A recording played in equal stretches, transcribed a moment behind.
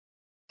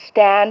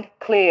Stand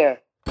clear.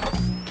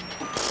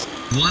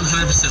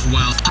 100%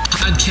 Wild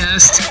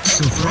podcast.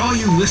 So for all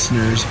you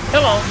listeners,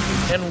 hello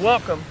and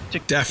welcome to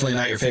definitely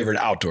not your favorite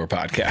outdoor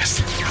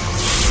podcast.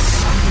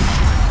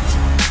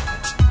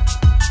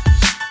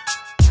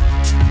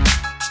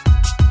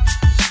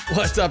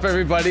 What's up,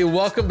 everybody?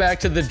 Welcome back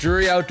to the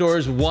Drury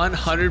Outdoors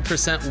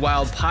 100%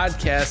 Wild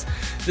podcast.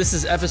 This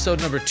is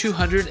episode number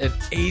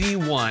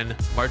 281,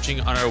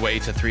 marching on our way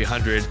to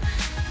 300,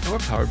 and we're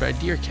powered by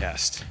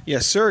DeerCast.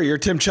 Yes, sir. You're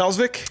Tim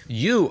Chelsvik.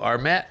 You are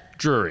Matt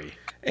Drury.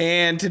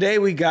 And today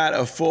we got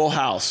a full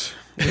house.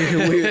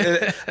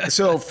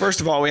 So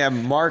first of all, we have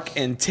Mark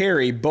and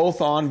Terry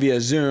both on via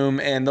Zoom,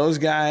 and those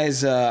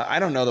guys, I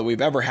don't know that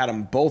we've ever had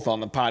them both on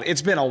the pod.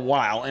 It's been a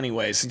while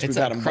anyway since we've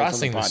had them both on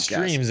the podcast. Crossing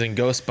the streams in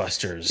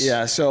Ghostbusters.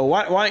 Yeah, so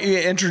why don't you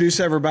introduce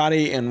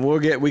everybody, and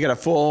we got a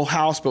full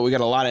house, but we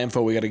got a lot of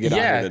info we got to get out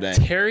here today.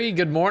 Terry,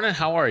 good morning.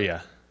 How are you?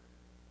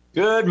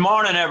 Good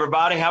morning,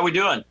 everybody. How we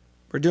doing?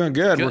 We're doing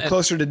good. We're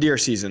closer to deer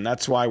season.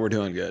 That's why we're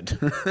doing good.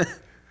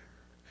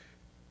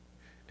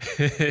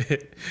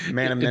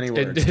 Man of many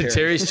words.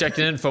 Terry's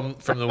checking in from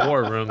the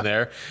war room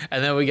there.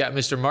 And then we got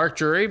Mr. Mark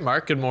Drury.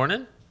 Mark, good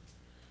morning.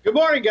 Good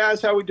morning,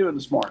 guys. How we doing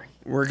this morning?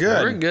 We're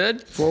good. We're good.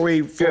 Before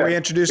we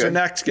introduce our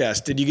next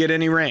guest, did you get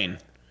any rain?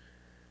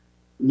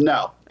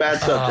 No. Bad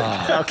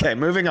subject. Okay,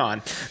 moving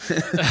on.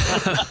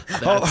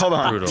 Hold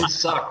on. You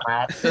suck,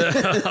 Matt.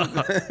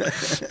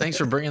 Thanks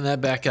for bringing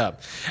that back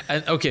up.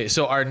 And okay,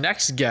 so our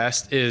next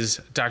guest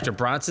is Dr.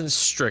 Bronson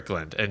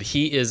Strickland, and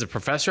he is a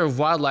professor of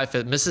wildlife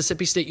at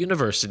Mississippi State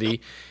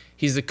University.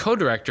 He's the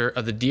co-director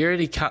of the Deer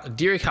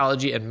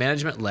Ecology and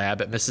Management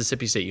Lab at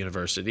Mississippi State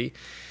University.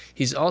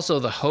 He's also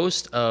the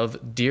host of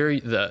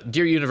the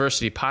Deer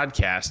University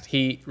podcast.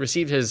 He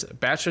received his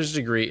bachelor's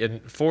degree in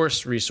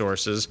forest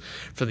resources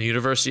from the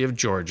University of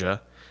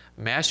Georgia,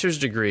 master's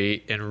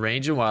degree in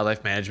range and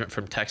wildlife management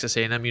from Texas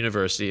A&M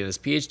University, and his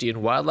PhD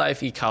in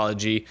wildlife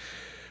ecology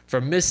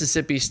from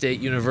Mississippi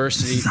State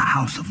University. This is a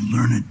house of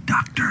learned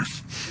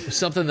doctors.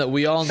 Something that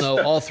we all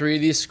know, all three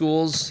of these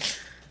schools,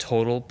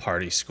 total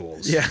party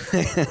schools. Yeah.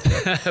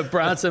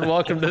 Bronson,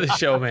 welcome to the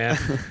show, man.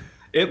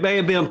 It may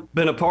have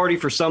been a party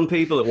for some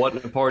people. It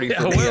wasn't a party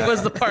for me. Where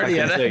was the party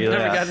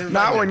at?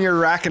 Not when you're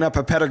racking up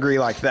a pedigree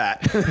like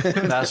that.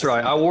 That's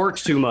right. I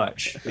worked too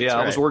much.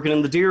 I was working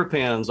in the deer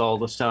pens all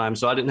this time,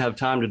 so I didn't have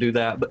time to do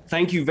that. But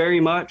thank you very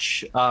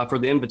much for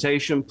the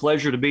invitation.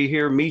 Pleasure to be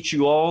here, meet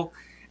you all.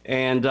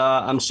 And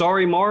I'm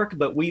sorry, Mark,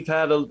 but we've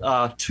had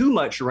too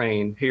much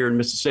rain here in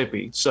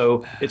Mississippi.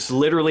 So it's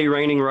literally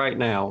raining right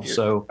now.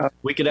 So I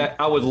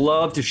would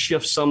love to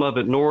shift some of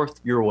it north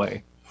your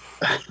way.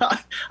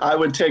 I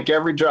would take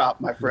every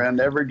drop, my friend,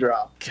 every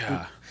drop.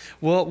 Yeah.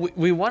 Well,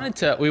 we wanted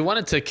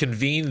to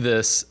convene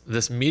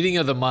this meeting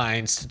of the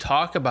minds to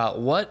talk about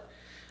what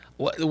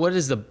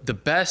is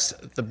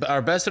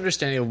our best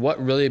understanding of what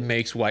really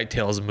makes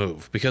whitetails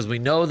move, because we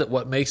know that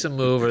what makes them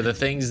move are the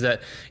things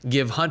that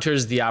give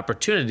hunters the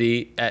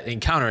opportunity at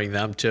encountering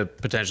them to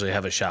potentially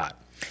have a shot.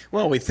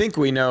 Well, we think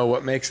we know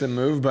what makes them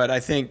move, but I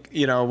think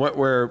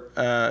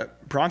where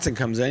Bronson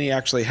comes in, he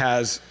actually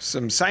has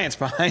some science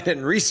behind it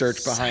and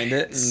research behind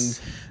it.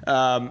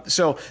 And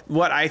so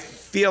what I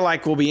feel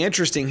like will be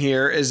interesting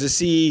here is to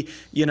see,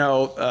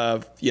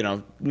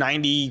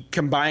 90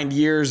 combined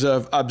years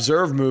of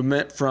observed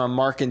movement from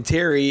Mark and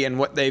Terry and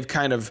what they've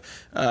kind of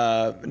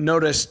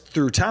noticed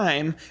through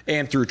time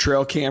and through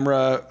trail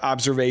camera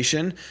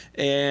observation,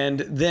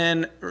 and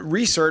then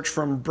research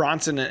from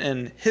Bronson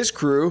and his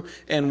crew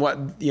and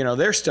what,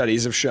 their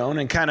studies have shown,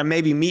 and kind of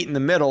maybe meet in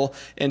the middle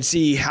and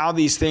see how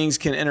these things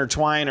can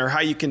intertwine, or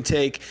how you can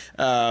take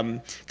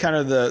kind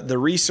of the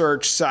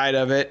research side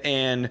of it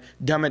and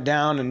dumb it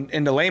down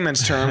into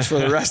layman's terms for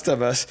the rest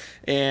of us,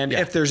 and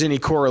if there's any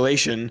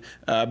correlation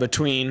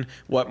between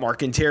what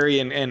Mark and Terry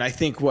and I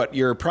think what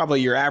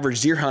your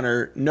average deer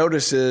hunter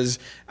notices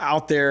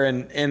out there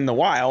in the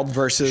wild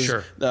versus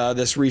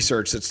this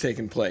research that's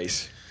taken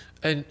place.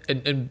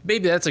 And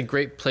maybe that's a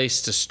great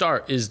place to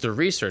start, is the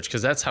research,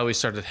 because that's how we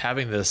started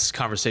having this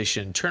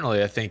conversation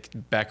internally. I think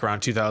back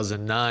around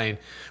 2009,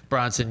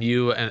 Bronson,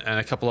 you and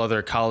a couple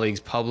other colleagues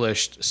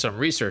published some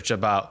research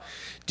about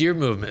deer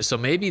movement. So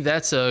maybe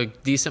that's a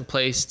decent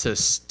place to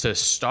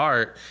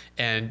start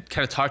and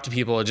kind of talk to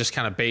people, just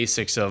kind of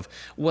basics of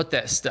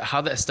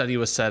how that study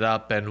was set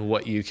up and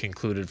what you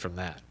concluded from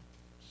that.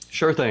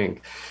 Sure thing.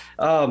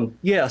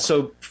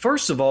 So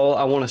first of all,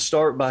 I want to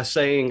start by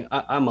saying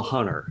I'm a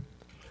hunter.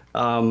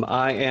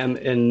 I am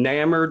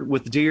enamored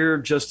with deer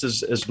just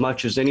as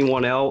much as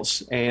anyone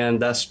else,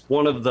 and that's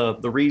one of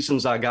the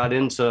reasons I got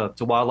into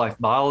wildlife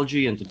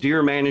biology and to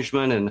deer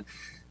management and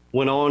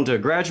went on to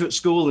graduate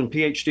school and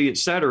PhD, et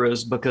cetera,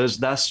 is because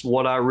that's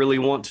what I really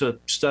want to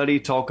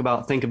study, talk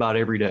about, think about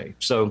every day.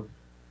 So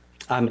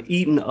I'm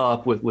eaten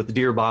up with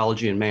deer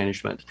biology and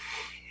management.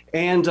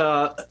 And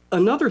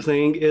another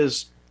thing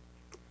is,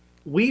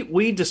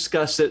 we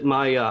discussed it.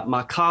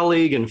 My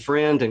colleague and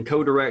friend and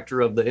co-director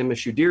of the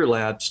MSU Deer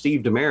Lab,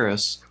 Steve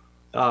Damaris,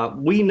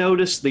 we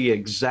noticed the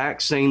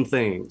exact same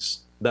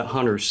things that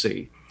hunters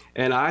see.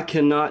 And I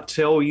cannot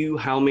tell you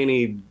how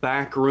many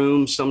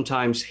backroom,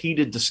 sometimes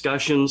heated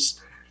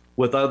discussions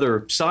with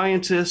other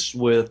scientists,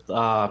 with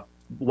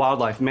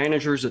wildlife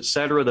managers, et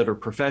cetera, that are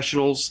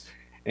professionals.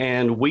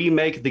 And we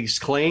make these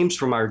claims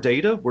from our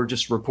data. We're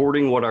just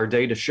reporting what our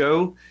data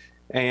show.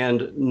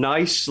 And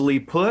nicely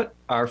put,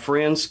 our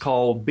friends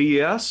call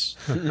BS.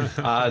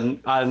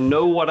 I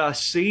know what I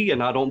see,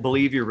 and I don't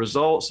believe your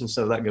results. And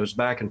so that goes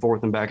back and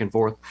forth and back and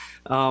forth.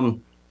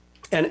 And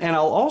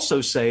I'll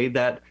also say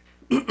that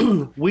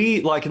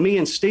we, like me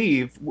and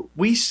Steve,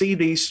 we see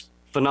these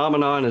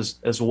phenomenon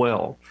as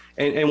well.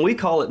 And we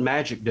call it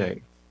Magic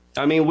Day.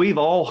 I mean, we've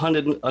all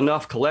hunted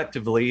enough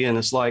collectively, and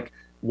it's like,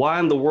 why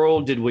in the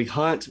world did we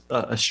hunt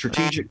a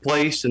strategic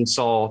place and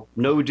saw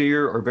no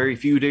deer or very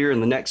few deer,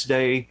 and the next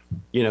day,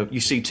 you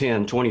see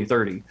 10, 20,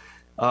 30?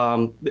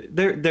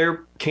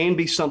 There can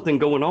be something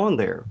going on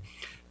there.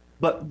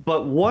 But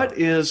what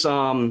is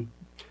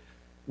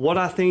what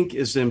I think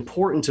is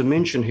important to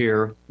mention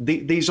here,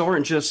 these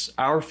aren't just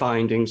our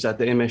findings at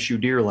the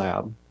MSU Deer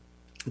Lab.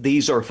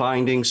 These are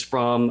findings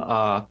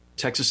from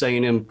Texas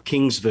A&M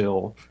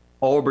Kingsville,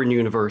 Auburn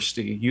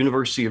University,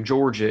 University of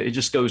Georgia. It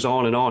just goes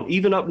on and on,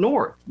 even up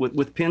north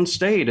with Penn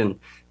State and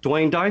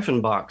Dwayne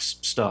Diefenbach's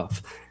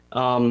stuff.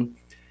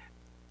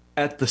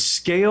 At the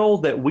scale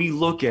that we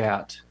look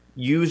at,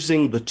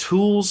 using the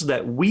tools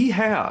that we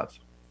have,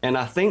 and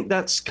I think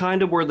that's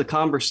kind of where the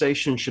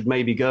conversation should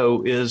maybe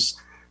go, is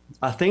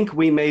I think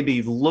we may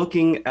be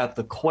looking at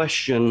the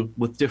question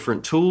with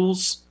different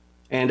tools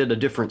and at a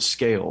different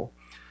scale.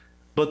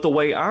 But the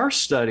way our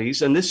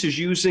studies, and this is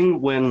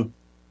using when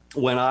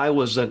I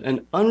was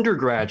an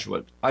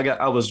undergraduate,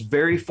 I was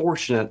very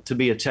fortunate to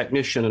be a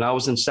technician, and I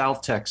was in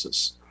South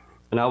Texas,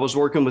 and I was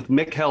working with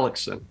Mick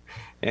Hellickson.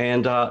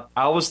 And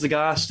I was the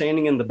guy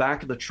standing in the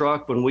back of the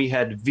truck when we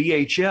had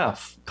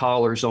VHF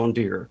collars on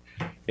deer.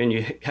 And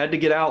you had to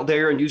get out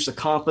there and use a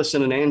compass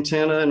and an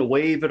antenna and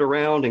wave it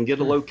around and get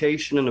a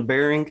location and a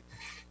bearing.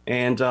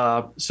 And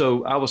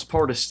so I was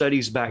part of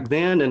studies back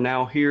then, and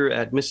now here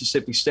at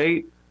Mississippi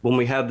State, when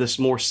we have this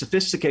more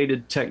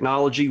sophisticated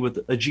technology with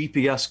a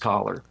GPS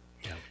collar.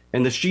 Yeah.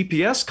 And this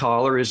GPS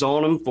collar is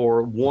on them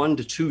for 1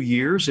 to 2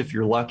 years, if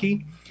you're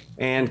lucky,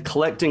 and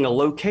collecting a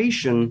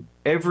location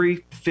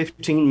every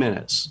 15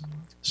 minutes.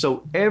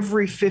 So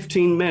every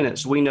 15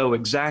 minutes, we know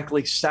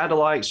exactly,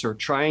 satellites are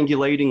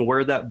triangulating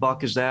where that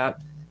buck is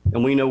at,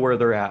 and we know where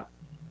they're at.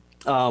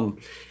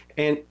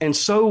 And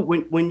so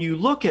when you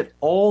look at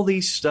all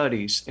these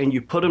studies and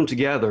you put them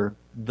together,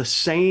 the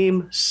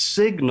same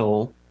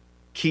signal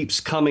keeps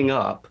coming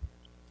up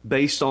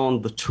based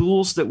on the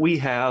tools that we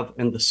have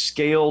and the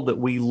scale that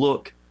we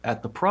look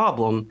at the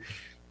problem.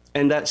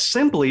 And that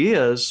simply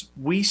is,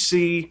 we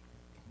see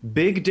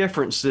big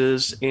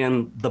differences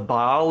in the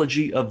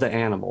biology of the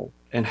animal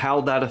and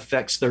how that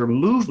affects their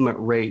movement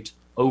rate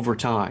over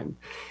time.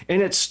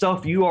 And it's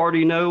stuff you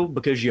already know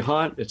because you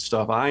hunt. It's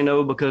stuff I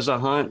know because I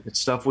hunt. It's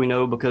stuff we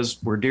know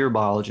because we're deer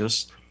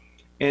biologists.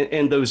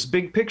 And those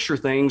big picture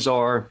things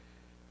are,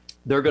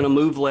 they're going to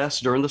move less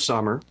during the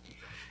summer.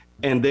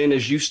 And then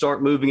as you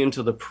start moving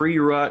into the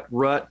pre-rut,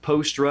 rut,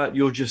 post-rut,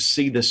 you'll just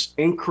see this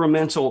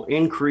incremental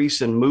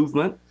increase in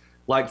movement.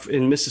 Like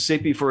in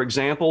Mississippi, for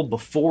example,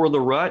 before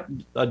the rut,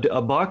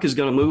 a buck is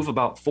going to move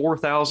about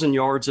 4,000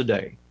 yards a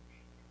day.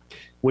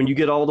 When you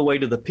get all the way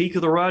to the peak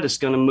of the rut, it's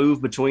going to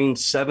move between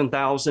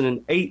 7,000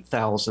 and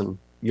 8,000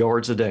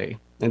 yards a day.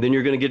 And then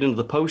you're going to get into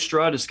the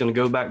post-rut, it's going to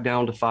go back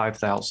down to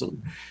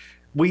 5,000.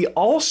 We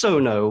also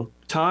know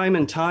time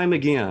and time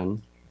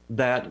again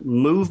that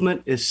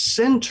movement is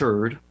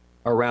centered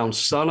around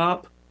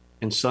sunup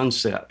and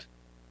sunset.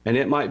 And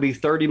it might be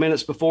 30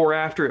 minutes before or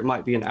after, it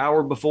might be an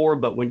hour before,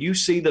 but when you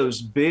see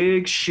those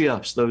big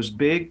shifts, those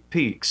big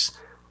peaks,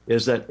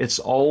 is that it's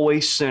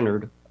always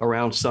centered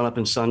around sunup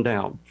and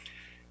sundown.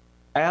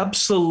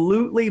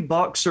 Absolutely,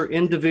 bucks are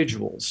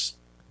individuals.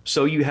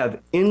 So you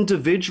have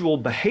individual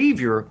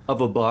behavior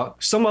of a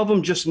buck. Some of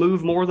them just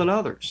move more than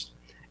others.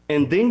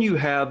 And then you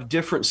have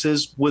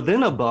differences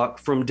within a buck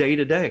from day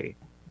to day.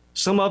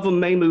 Some of them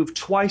may move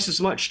twice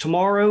as much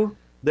tomorrow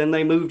than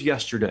they moved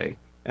yesterday.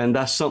 And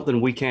that's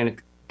something we can't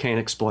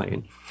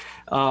explain.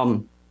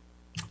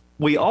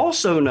 We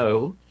also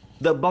know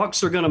that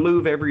bucks are going to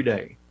move every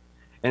day.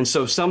 And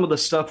so some of the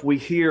stuff we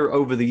hear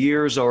over the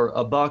years are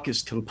a buck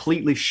is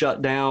completely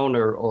shut down,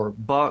 or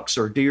bucks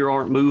or deer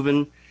aren't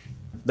moving.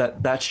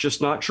 That's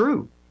just not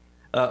true.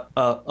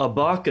 A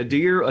buck, a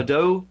deer, a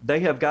doe,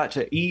 they have got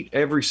to eat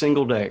every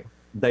single day.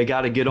 They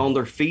got to get on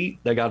their feet.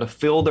 They got to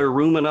fill their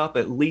rumen up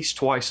at least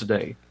twice a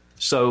day.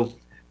 So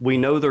we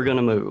know they're going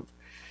to move.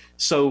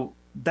 So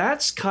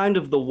that's kind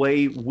of the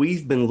way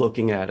we've been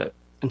looking at it.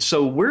 And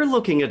so we're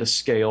looking at a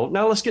scale.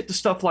 Now let's get to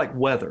stuff like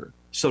weather.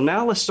 So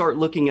now let's start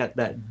looking at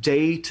that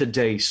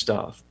day-to-day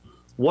stuff.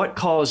 What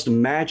caused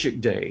Magic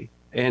Day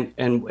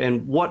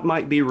and what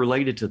might be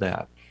related to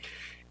that?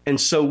 And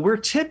so we're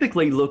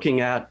typically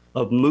looking at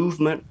a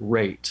movement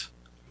rate.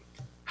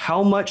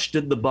 How much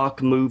did the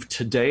buck move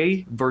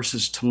today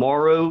versus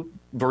tomorrow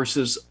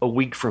versus a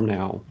week from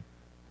now?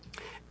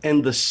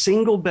 And the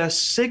single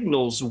best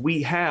signals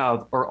we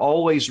have are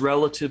always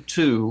relative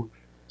to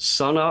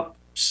sun up,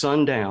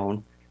 sun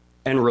down,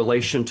 and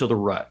relation to the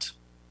rut.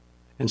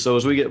 And so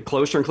as we get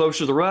closer and closer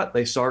to the rut,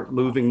 they start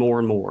moving more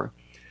and more.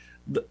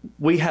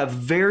 We have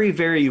very,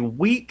 very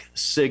weak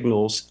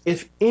signals,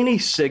 if any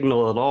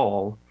signal at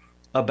all,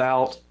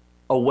 about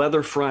a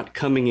weather front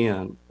coming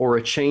in or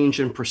a change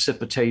in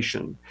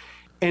precipitation.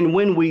 And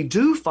when we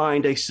do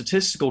find a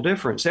statistical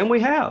difference, and we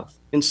have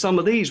in some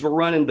of these, we're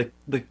running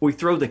we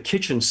throw the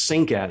kitchen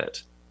sink at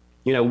it.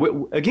 You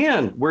know,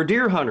 again, we're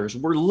deer hunters.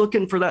 We're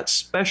looking for that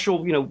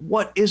special, you know,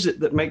 what is it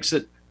that makes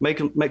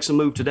a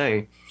move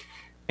today?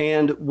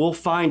 And we'll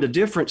find a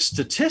difference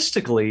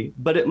statistically,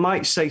 but it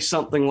might say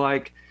something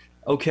like,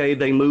 okay,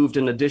 they moved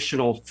an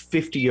additional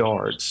 50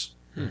 yards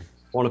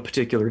on a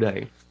particular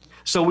day.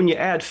 So when you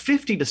add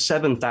 50 to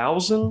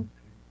 7,000,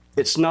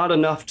 it's not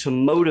enough to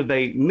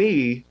motivate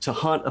me to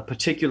hunt a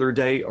particular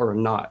day or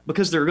not,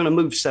 because they're going to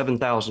move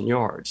 7,000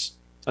 yards.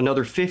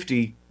 Another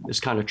 50 is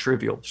kind of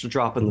trivial. It's a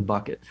drop in the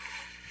bucket.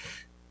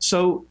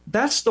 So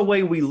that's the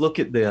way we look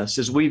at this,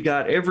 is we've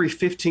got every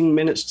 15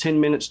 minutes, 10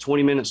 minutes,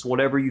 20 minutes,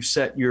 whatever you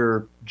set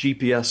your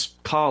GPS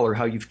collar,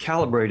 how you've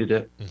calibrated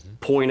it,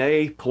 point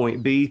A,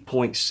 point B,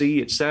 point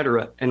C, et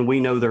cetera, and we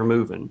know they're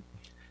moving.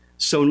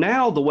 So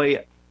now the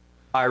way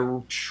I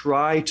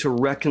try to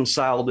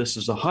reconcile this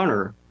as a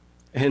hunter,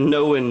 and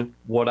knowing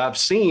what I've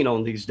seen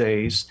on these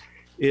days,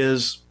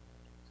 is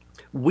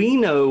we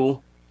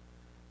know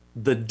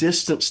the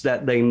distance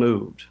that they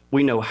moved.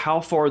 We know how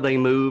far they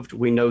moved.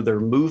 We know their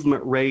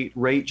movement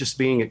rate just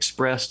being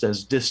expressed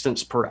as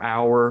distance per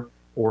hour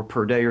or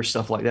per day or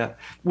stuff like that.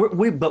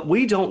 But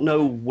we don't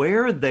know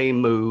where they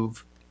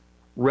move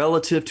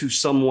relative to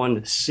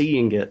someone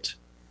seeing it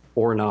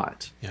or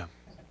not. Yeah.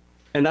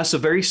 And that's a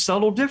very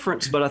subtle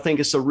difference, but I think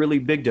it's a really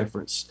big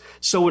difference.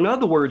 So in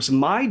other words,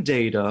 my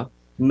data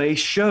may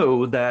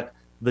show that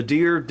the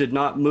deer did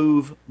not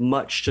move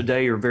much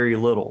today or very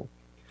little.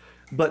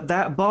 But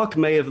that buck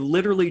may have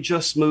literally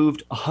just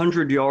moved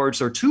 100 yards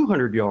or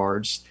 200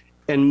 yards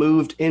and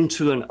moved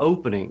into an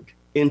opening,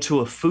 into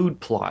a food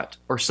plot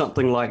or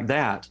something like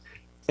that.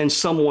 And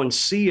someone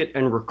see it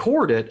and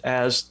record it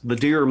as the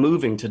deer are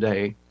moving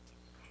today.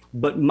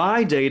 But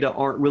my data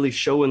aren't really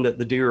showing that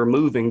the deer are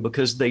moving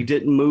because they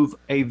didn't move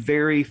a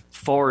very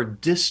far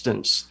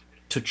distance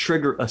to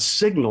trigger a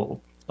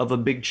signal of a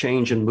big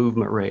change in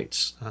movement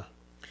rates.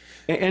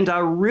 And I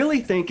really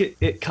think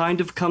it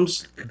kind of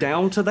comes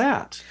down to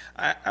that.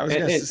 I was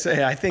going to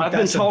say, I think I've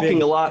been that's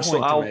talking a lot,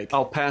 so big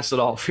I'll pass it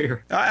off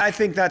here. I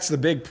think that's the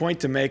big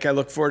point to make. I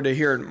look forward to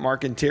hearing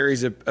Mark and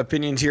Terry's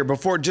opinions here.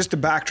 Before, just to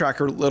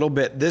backtrack a little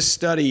bit, this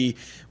study,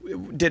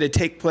 did it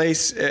take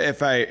place,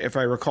 if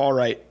I recall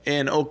right,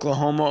 in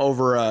Oklahoma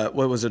over a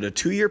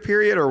 2-year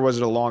period, or was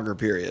it a longer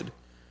period?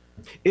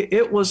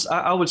 It was,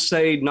 I would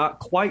say, not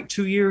quite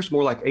 2 years,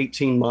 more like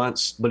 18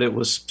 months, but it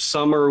was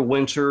summer,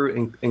 winter,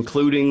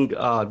 including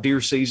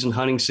deer season,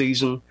 hunting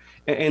season.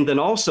 And then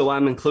also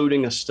I'm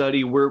including a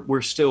study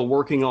we're still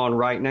working on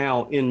right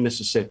now in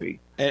Mississippi.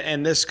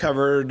 And this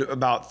covered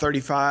about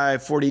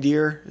 35, 40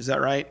 deer, is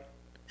that right?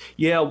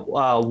 Yeah,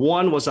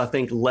 one was, I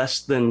think,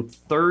 less than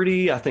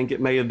 30. I think it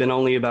may have been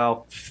only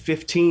about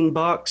 15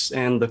 bucks.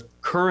 And the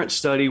current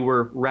study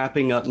we're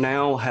wrapping up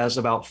now has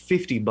about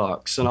 50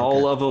 bucks. And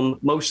all of them,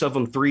 most of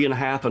them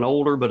 3.5 and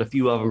older, but a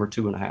few of them are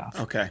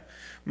 2.5. Okay.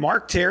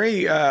 Mark,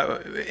 Terry,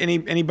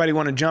 anybody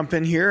want to jump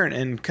in here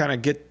and kind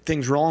of get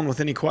things rolling with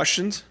any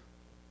questions?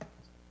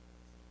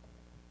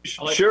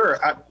 Sure.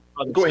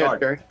 Go ahead,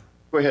 Terry.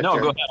 Go ahead. No,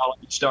 Terry. go ahead. I'll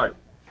let you start.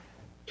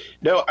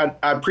 No,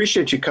 I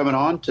appreciate you coming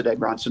on today,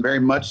 Bronson, very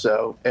much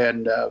so.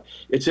 And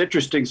it's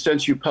interesting,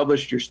 since you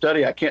published your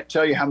study, I can't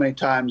tell you how many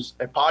times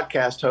a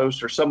podcast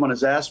host or someone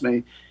has asked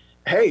me,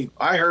 hey,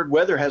 I heard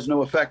weather has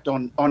no effect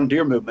on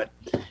deer movement.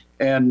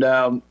 And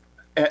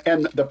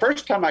the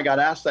first time I got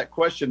asked that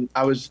question,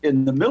 I was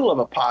in the middle of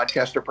a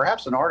podcast or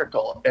perhaps an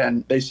article,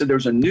 and they said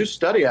there's a new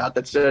study out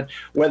that said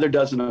weather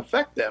doesn't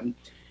affect them.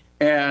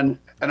 And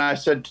I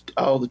said,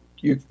 oh,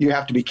 you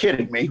have to be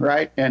kidding me,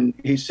 right? And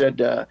he said,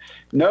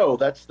 no,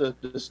 that's the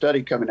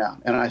study coming out.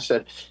 And I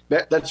said,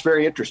 that's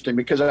very interesting,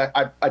 because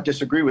I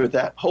disagree with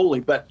that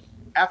wholly. But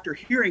after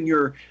hearing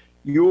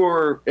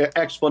your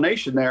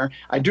explanation there,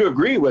 I do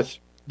agree with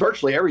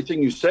virtually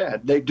everything you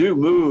said. They do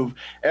move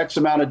X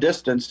amount of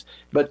distance,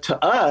 but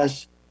to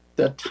us,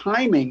 the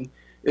timing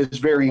is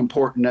very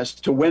important as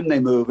to when they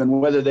move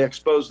and whether they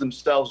expose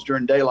themselves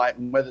during daylight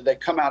and whether they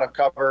come out of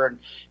cover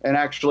and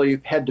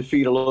actually head to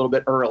feed a little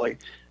bit early.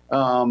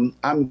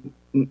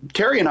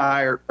 Terry and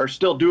I are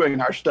still doing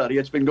our study.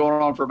 It's been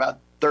going on for about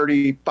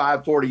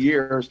 35, 40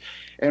 years,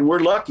 and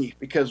we're lucky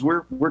because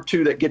we're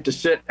two that get to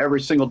sit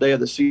every single day of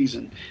the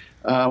season.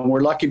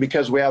 We're lucky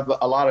because we have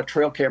a lot of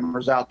trail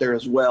cameras out there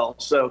as well.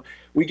 So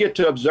we get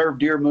to observe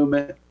deer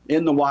movement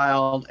in the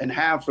wild and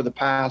have for the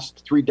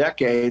past 3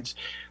 decades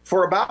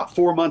for about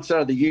 4 months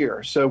out of the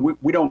year. So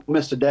we don't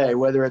miss a day,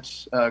 whether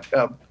it's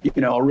a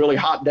really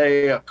hot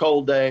day, a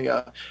cold day,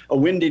 a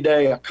windy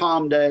day, a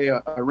calm day,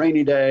 a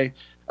rainy day.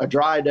 a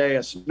dry day,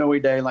 a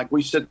snowy day. Like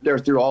we sit there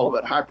through all of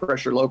it, high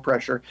pressure, low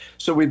pressure.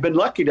 So we've been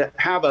lucky to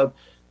have a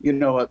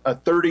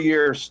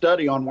 30-year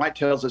study on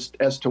whitetails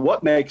as to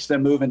what makes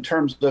them move in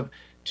terms of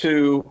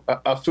to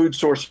a food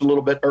source a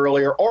little bit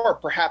earlier, or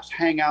perhaps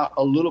hang out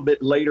a little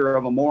bit later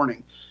of a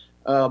morning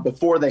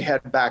before they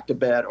head back to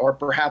bed, or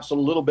perhaps a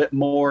little bit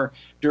more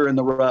during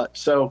the rut.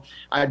 So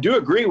I do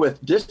agree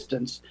with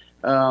distance,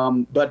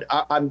 but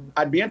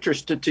I'd be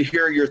interested to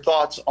hear your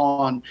thoughts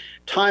on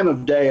time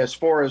of day as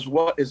far as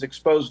what is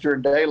exposed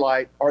during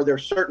daylight. Are there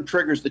certain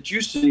triggers that you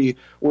see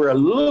where a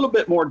little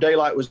bit more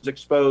daylight was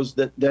exposed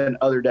than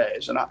other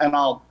days? And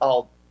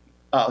I'll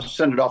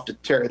send it off to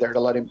Terry there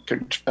to let him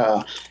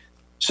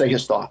say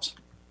his thoughts.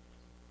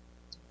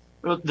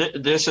 Well,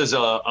 this is a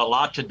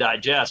lot to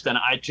digest, and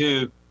I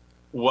too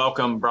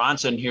welcome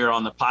Bronson here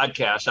on the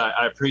podcast.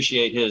 I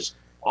appreciate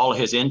all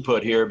his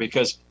input here,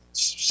 because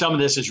some of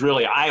this is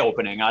really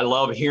eye-opening. I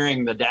love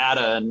hearing the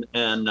data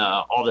and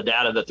all the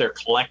data that they're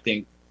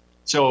collecting.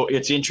 So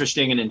it's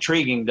interesting and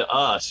intriguing to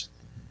us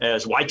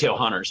as whitetail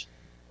hunters.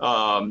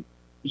 And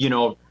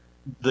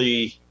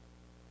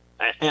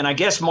I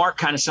guess Mark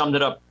kind of summed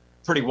it up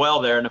pretty well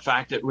there, in the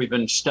fact that we've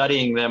been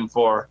studying them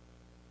for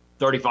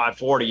 35,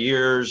 40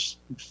 years,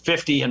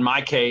 50 in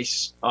my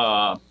case.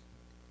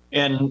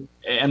 And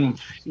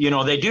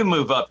they do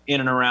move up in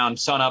and around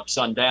sun up,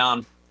 sun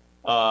down.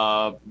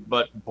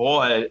 But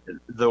boy,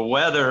 the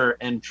weather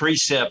and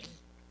precip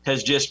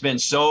has just been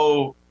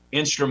so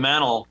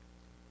instrumental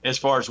as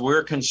far as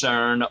we're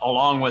concerned,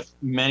 along with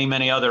many,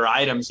 many other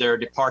items. Their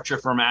departure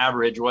from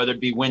average, whether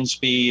it be wind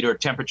speed or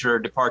temperature,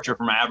 departure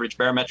from average,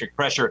 barometric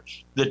pressure,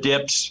 the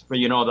dips,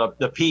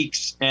 the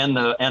peaks and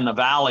the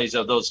valleys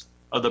of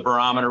the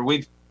barometer.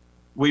 We've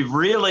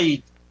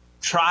really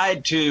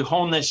tried to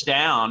hone this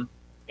down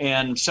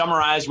and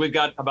summarize. We've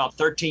got about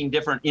 13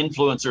 different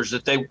influencers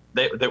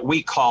that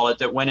we call it,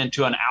 that went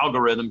into an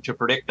algorithm to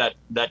predict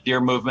that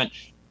deer movement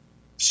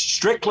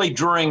strictly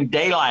during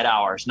daylight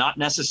hours, not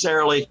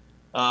necessarily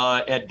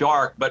at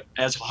dark. But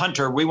as a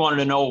hunter, we wanted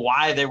to know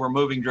why they were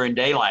moving during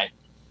daylight,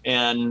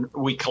 and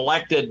we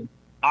collected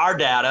our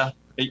data,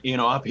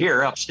 up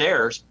here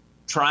upstairs,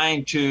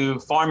 trying to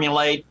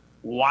formulate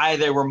why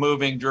they were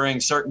moving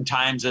during certain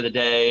times of the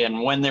day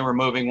and when they were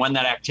moving, when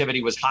that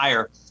activity was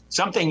higher.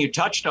 Something you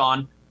touched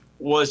on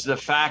was the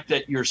fact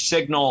that your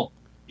signal,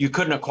 you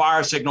couldn't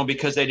acquire a signal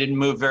because they didn't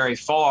move very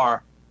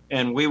far.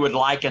 And we would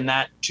liken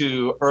that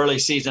to early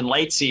season,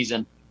 late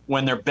season,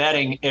 when they're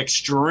bedding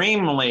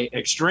extremely,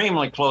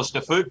 extremely close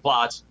to food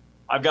plots.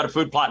 I've got a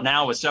food plot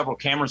now with several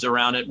cameras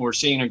around it, and we're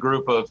seeing a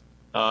group of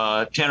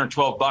 10 or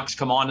 12 bucks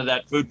come onto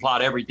that food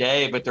plot every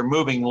day, but they're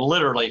moving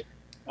literally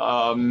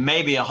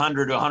maybe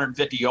 100 to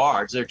 150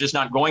 yards. They're just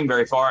not going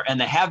very far, and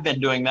they have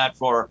been doing that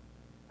for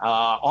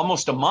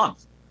almost a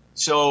month.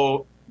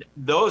 So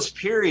those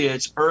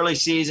periods, early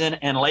season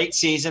and late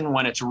season,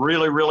 when it's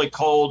really, really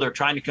cold, they're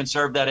trying to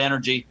conserve that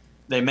energy.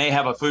 They may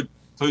have a food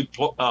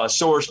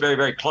source very,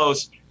 very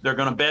close. They're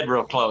going to bed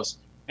real close.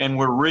 And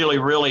we're really,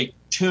 really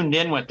tuned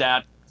in with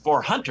that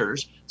for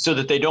hunters so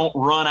that they don't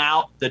run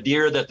out the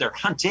deer that they're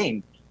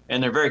hunting.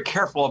 And they're very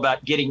careful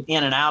about getting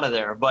in and out of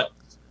there. But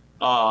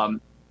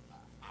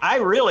I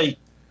really,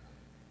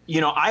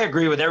 I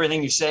agree with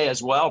everything you say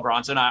as well,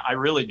 Bronson. I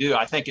really do.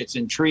 I think it's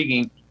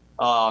intriguing.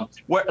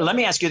 Let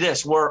me ask you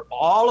this. Were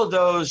all of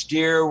those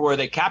deer, were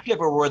they captive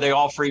or were they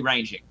all free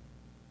ranging?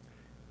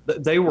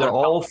 They're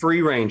all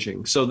free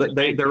ranging. So that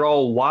they're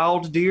all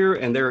wild deer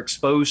and they're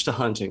exposed to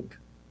hunting.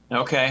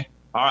 Okay.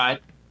 All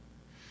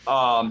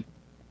right.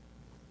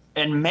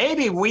 And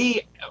maybe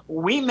we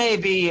may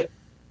be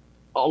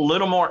a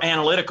little more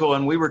analytical,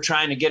 and we were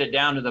trying to get it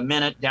down to the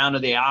minute, down to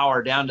the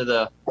hour, down to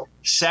the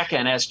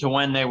second as to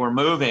when they were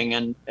moving.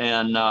 And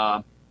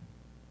I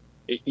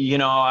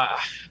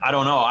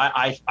don't know.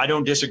 I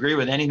don't disagree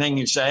with anything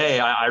you say.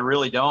 I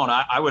really don't.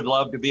 I would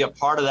love to be a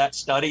part of that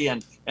study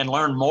and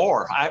learn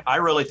more. I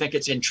really think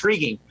it's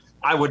intriguing.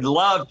 I would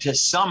love to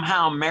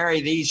somehow marry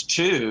these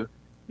two,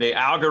 the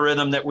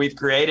algorithm that we've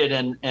created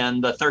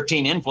and the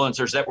 13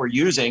 influencers that we're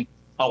using,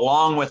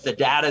 along with the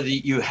data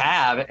that you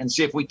have, and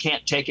see if we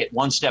can't take it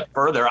one step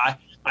further.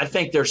 I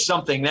think there's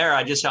something there.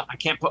 I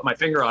can't put my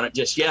finger on it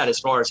just yet, as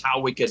far as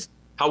how we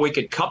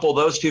could couple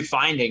those two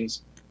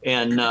findings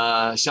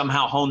and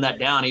somehow hone that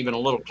down even a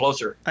little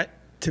closer.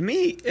 To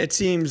me, it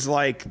seems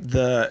like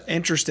the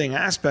interesting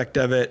aspect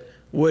of it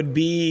would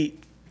be,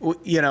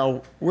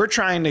 we're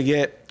trying to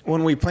get,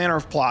 when we plan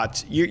our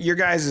plots, your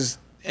guys'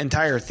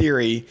 entire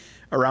theory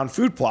around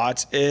food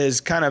plots is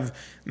kind of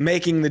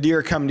making the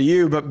deer come to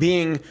you, but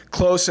being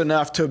close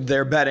enough to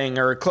their bedding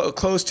or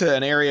close to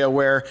an area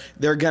where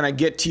they're going to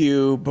get to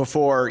you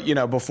before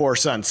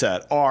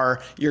sunset, or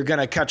you're going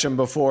to catch them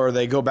before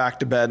they go back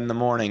to bed in the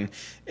morning.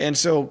 And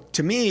so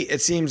to me,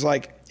 it seems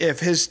like if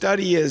his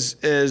study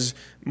is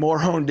more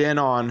honed in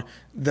on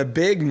the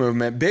big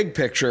movement, big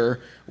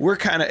picture,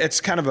 it's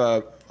kind of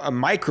a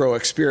micro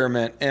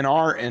experiment in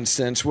our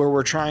instance, where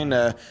we're trying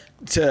to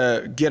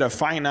to get a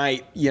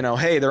finite,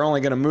 hey, they're only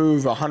going to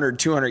move 100,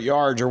 200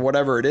 yards or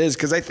whatever it is.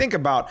 Because I think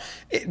about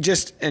it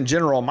just in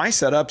general, my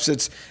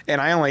setups, and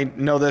I only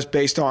know this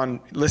based on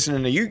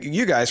listening to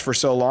you guys for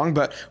so long,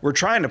 but we're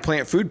trying to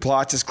plant food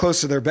plots as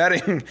close to their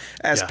bedding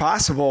as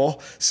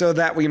possible so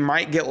that we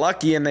might get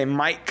lucky and they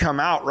might come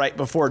out right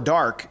before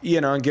dark,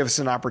 and give us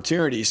an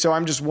opportunity. So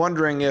I'm just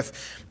wondering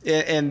if,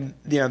 and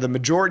the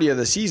majority of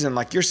the season,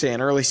 like you're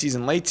saying, early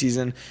season, late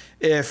season,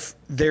 if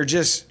they're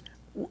just,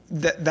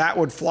 that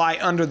would fly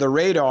under the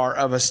radar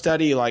of a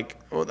study like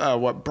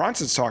what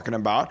Bronson's talking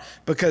about,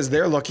 because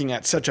they're looking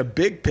at such a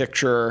big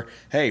picture.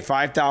 Hey,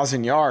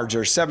 5,000 yards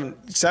or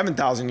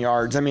 7,000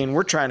 yards. I mean,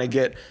 we're trying to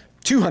get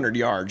 200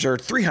 yards or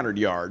 300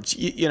 yards,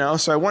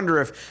 so I wonder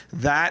if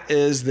that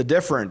is the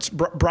difference.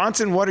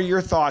 Bronson, what are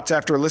your thoughts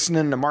after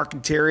listening to Mark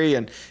and Terry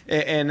and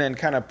then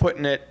kind of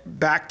putting it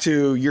back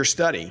to your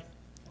study?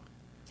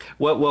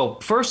 Well,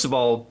 first of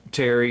all,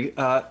 Terry,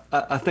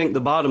 I think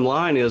the bottom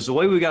line is the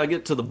way we got to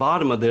get to the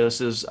bottom of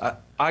this is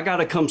I got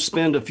to come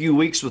spend a few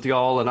weeks with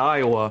y'all in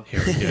Iowa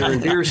during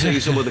deer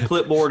season with a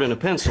clipboard and a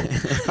pencil.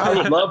 I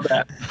would love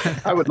that.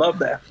 I would love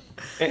that.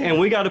 And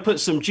we got to put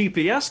some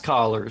GPS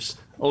collars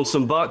on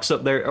some bucks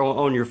up there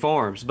on your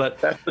farms. But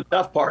that's the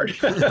tough part.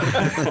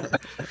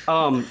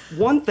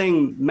 One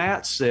thing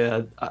Matt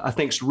said I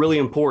think is really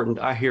important.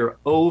 I hear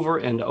over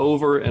and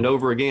over and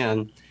over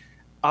again.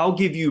 I'll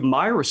give you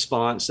my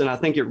response, and I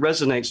think it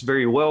resonates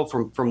very well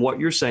from what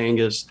you're saying.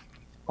 Is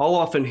I'll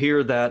often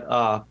hear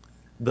that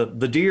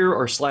the deer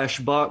or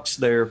 / bucks,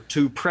 they're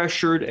too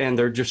pressured and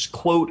they're just,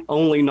 quote,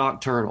 only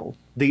nocturnal.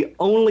 The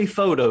only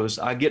photos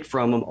I get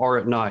from them are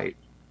at night.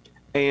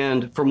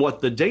 And from what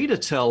the data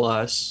tell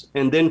us,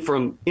 and then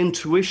from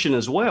intuition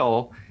as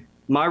well,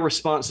 my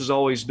response has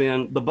always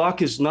been the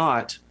buck is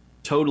not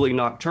totally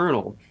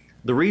nocturnal.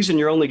 The reason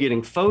you're only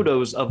getting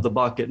photos of the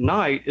buck at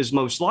night is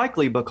most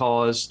likely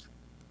because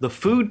the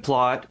food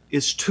plot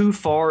is too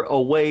far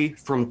away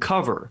from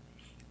cover.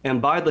 And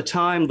by the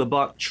time the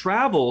buck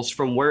travels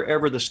from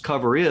wherever this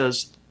cover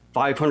is,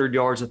 500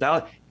 yards,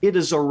 1,000, it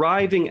is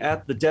arriving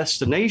at the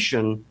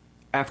destination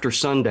after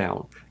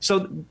sundown.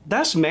 So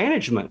that's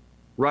management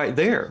right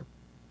there.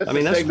 That's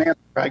the same answer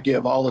I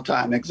give all the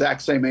time.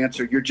 Exact same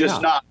answer. You're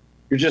just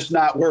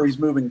not where he's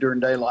moving during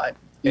daylight.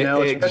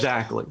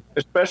 Exactly.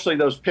 Especially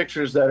those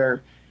pictures that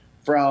are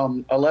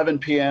from 11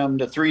 p.m.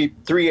 to 3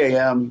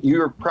 a.m.,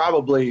 you're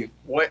probably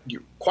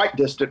quite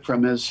distant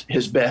from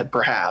his bed,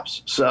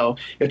 perhaps. So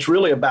it's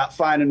really about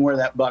finding where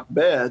that buck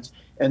beds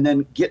and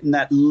then getting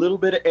that little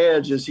bit of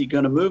edge. Is he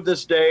going to move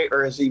this day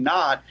or is he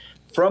not?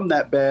 From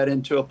that bed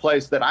into a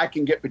place that I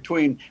can get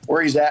between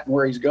where he's at and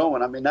where he's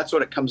going. I mean, that's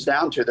what it comes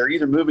down to. They're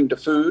either moving to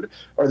food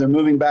or they're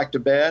moving back to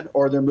bed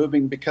or they're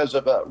moving because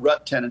of a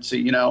rut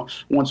tendency,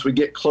 once we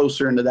get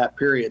closer into that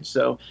period.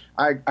 So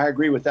I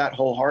agree with that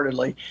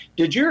wholeheartedly.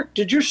 Did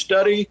your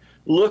study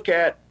look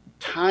at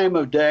time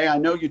of day? I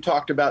know you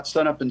talked about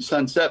sunup and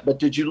sunset, but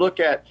did you look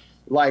at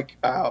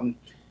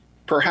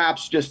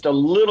perhaps just a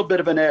little bit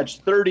of an edge,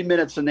 30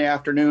 minutes in the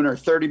afternoon or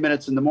 30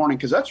 minutes in the morning?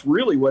 Because that's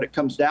really what it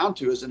comes down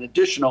to, is an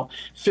additional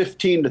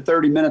 15 to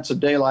 30 minutes of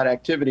daylight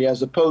activity,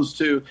 as opposed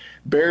to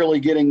barely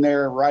getting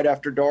there right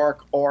after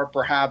dark or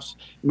perhaps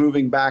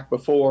moving back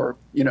before,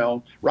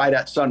 right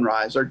at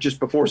sunrise, or just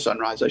before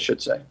sunrise, I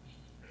should say.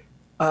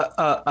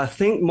 I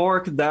think,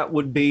 Mark, that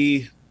would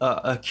be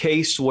a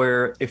case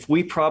where if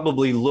we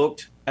probably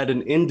looked at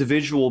an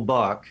individual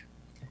buck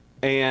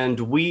and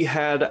we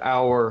had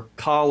our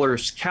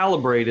collars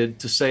calibrated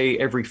to say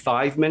every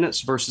 5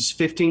 minutes versus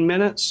 15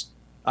 minutes,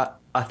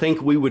 I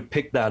think we would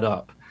pick that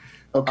up.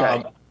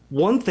 Okay.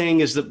 One thing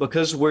is that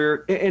because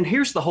and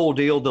here's the whole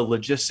deal, the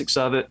logistics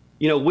of it,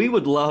 we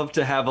would love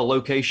to have a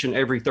location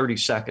every 30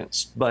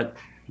 seconds, but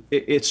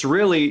it's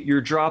really,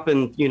 you're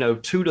dropping,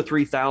 $2,000 to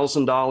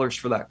 $3,000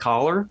 for that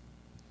collar.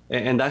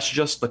 And that's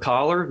just the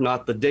collar,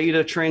 not the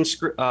data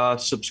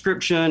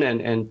subscription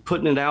and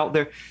putting it out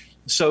there.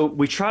 So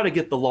we try to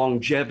get the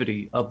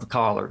longevity of the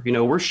collar.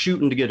 We're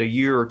shooting to get a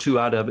year or two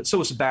out of it. So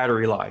it's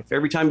battery life.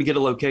 Every time you get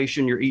a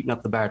location, you're eating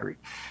up the battery.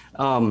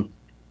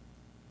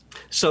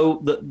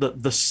 So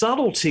the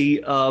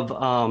subtlety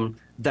of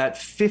that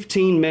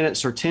 15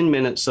 minutes or 10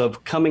 minutes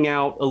of coming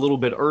out a little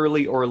bit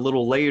early or a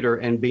little later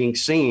and being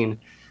seen,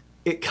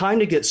 it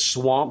kind of gets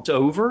swamped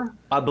over,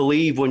 I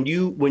believe, when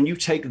you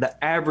take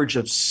the average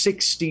of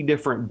 60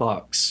 different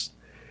bucks.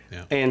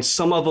 Yeah. And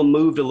some of them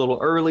moved a little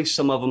early,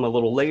 some of them a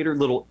little later,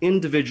 little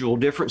individual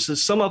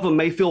differences. Some of them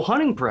may feel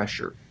hunting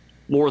pressure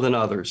more than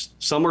others.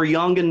 Some are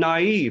young and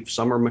naive,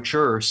 some are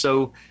mature.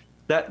 So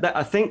that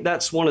I think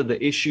that's one of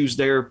the issues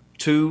there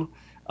too,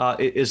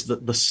 is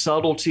the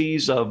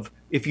subtleties of,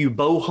 if you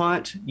bow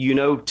hunt,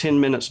 10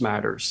 minutes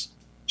matters.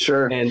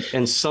 Sure.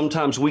 And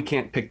sometimes we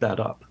can't pick that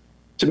up.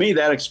 To me,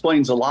 that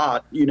explains a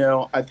lot.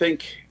 I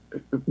think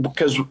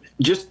because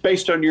just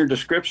based on your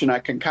description, I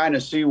can kind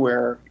of see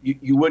where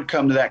you would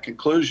come to that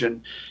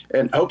conclusion.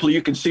 And hopefully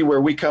you can see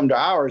where we come to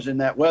ours, in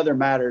that weather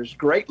matters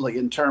greatly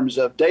in terms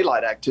of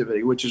daylight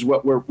activity, which is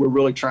what we're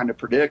really trying to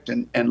predict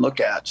and look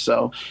at.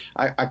 So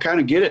I kind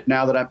of get it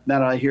now that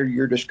I hear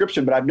your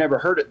description, but I've never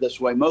heard it this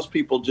way. Most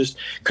people just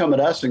come at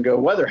us and go,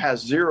 weather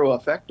has zero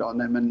effect on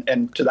them.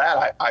 And to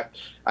that,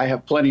 I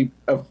have plenty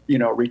of,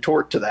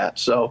 retort to that.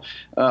 So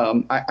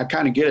I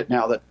kind of get it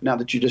now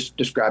that you just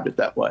described it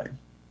that way.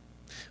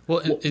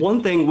 Well,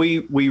 one thing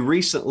we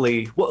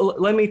recently,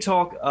 let me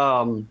talk,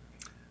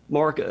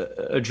 Mark,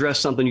 address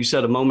something you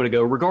said a moment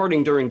ago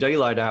regarding during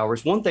daylight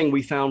hours. One thing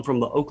we found from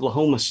the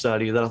Oklahoma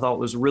study that I thought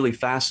was really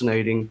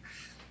fascinating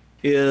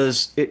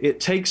is it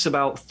takes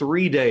about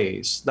 3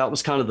 days. That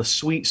was kind of the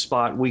sweet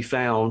spot we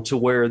found, to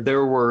where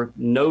there were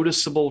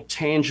noticeable,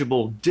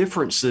 tangible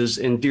differences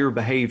in deer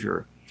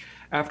behavior.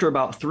 After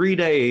about 3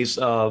 days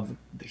of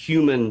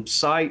human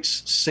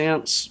sights,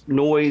 scents,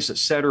 noise,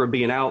 etc.,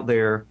 being out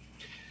there,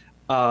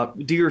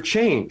 deer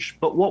change.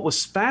 But what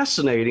was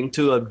fascinating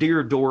to a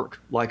deer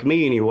dork like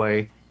me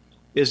anyway,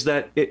 is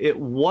that it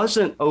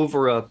wasn't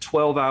over a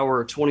 12-hour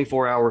or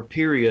 24-hour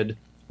period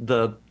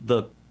that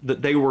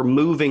they were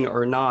moving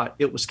or not.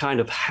 It was kind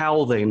of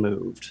how they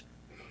moved.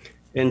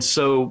 And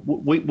so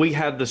we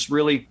have this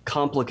really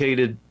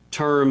complicated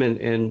term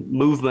in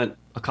movement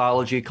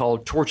ecology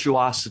called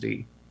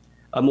tortuosity,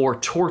 a more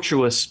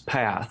tortuous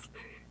path.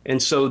 And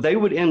so they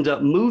would end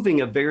up moving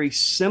a very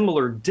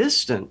similar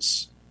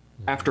distance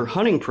after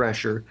hunting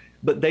pressure,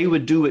 but they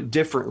would do it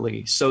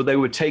differently. So they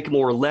would take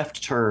more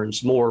left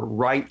turns, more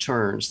right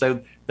turns.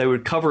 They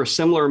would cover a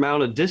similar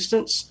amount of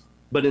distance,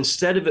 but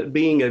instead of it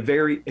being a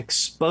very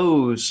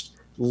exposed,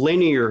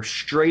 linear,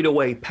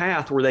 straightaway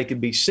path where they could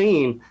be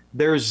seen,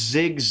 they're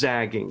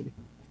zigzagging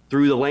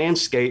through the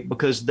landscape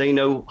because they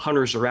know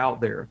hunters are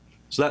out there.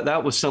 So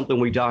that was something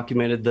we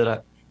documented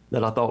that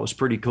I thought was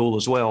pretty cool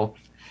as well.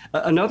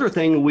 Another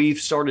thing we've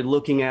started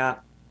looking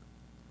at,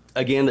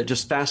 again, that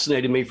just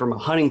fascinated me from a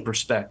hunting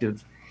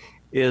perspective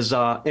is,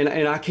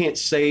 and I can't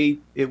say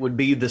it would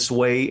be this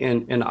way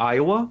in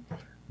Iowa,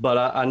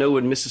 but I know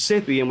in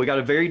Mississippi, and we got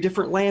a very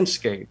different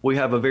landscape. We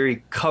have a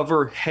very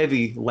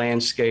cover-heavy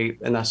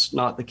landscape, and that's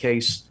not the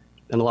case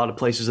in a lot of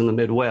places in the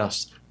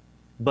Midwest.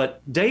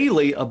 But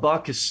daily, a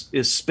buck is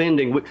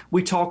spending,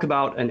 we talk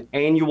about an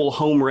annual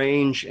home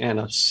range and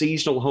a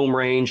seasonal home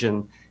range,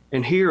 and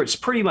here it's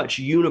pretty much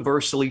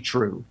universally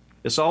true.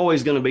 It's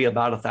always going to be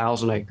about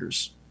 1,000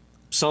 acres.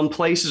 Some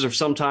places or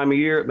some time of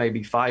year, it may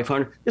be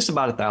 500. It's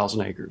about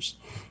 1,000 acres.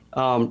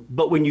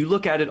 But when you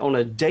look at it on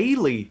a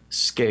daily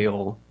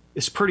scale,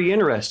 it's pretty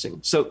interesting.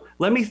 So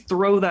let me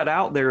throw that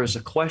out there as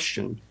a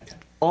question.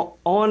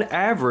 On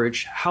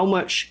average, how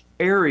much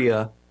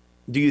area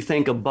do you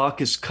think a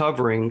buck is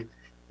covering,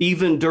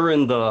 even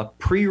during the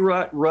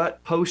pre-rut,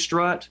 rut,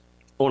 post-rut,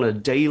 on a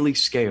daily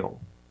scale?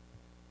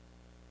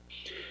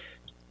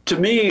 To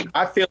me,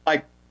 I feel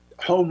like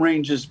home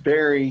ranges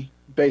vary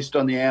based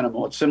on the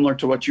animal. It's similar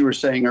to what you were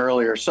saying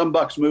earlier. Some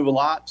bucks move a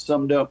lot,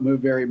 some don't move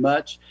very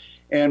much.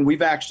 And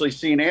we've actually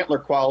seen antler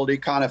quality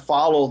kind of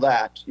follow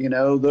that.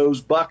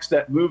 Those bucks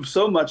that move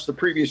so much the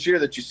previous year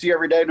that you see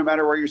every day, no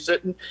matter where you're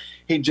sitting,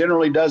 he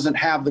generally doesn't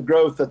have the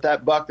growth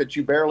that buck that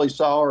you barely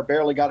saw or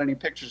barely got any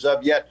pictures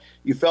of, yet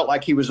you felt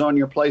like he was on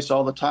your place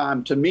all the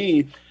time. To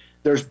me,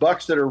 there's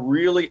bucks that are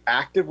really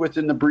active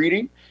within the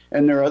breeding,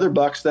 and there are other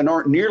bucks that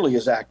aren't nearly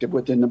as active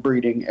within the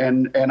breeding.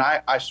 And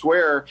I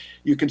swear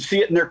you can see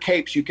it in their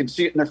capes, you can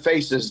see it in their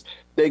faces.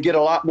 They get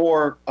a lot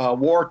more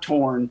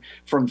war-torn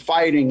from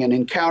fighting and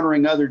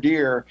encountering other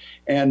deer,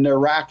 and their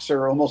racks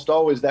are almost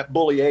always that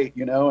bully 8,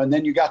 and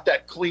then you got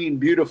that clean,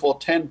 beautiful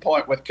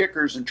 10-point with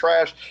kickers and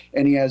trash,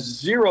 and he has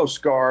 0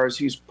 scars.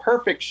 He's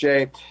perfect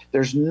shape.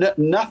 There's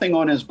nothing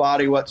on his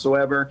body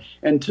whatsoever.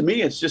 And to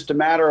me, it's just a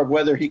matter of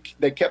whether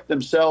they kept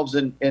themselves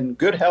in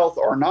good health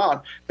or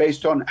not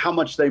based on how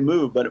much they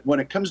move. But when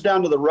it comes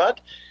down to the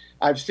rut,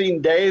 I've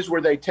seen days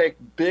where they take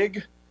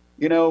big,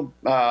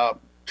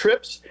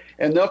 trips,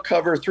 and they'll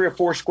cover 3 or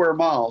 4 square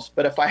miles.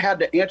 But if I had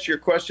to answer your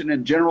question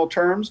in general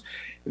terms,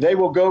 they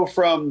will go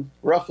from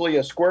roughly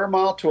a square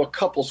mile to a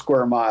couple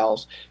square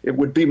miles. It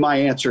would be my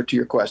answer to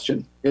your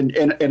question in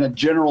a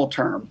general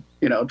term,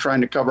 trying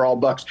to cover all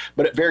bucks.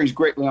 But it varies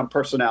greatly on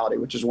personality,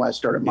 which is why I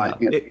started my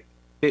answer.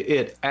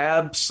 It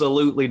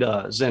absolutely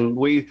does. And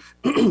we've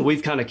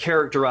kind of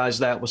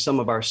characterized that with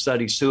some of our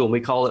studies too, and we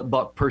call it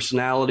buck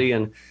personality.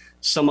 And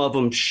some of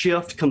them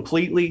shift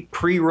completely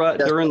pre-rut.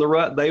 During the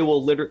rut. They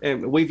will literally,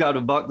 and we've got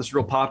a buck that's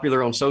real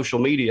popular on social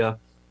media.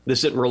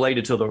 This isn't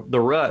related to the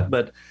rut,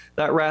 but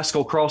that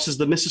rascal crosses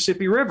the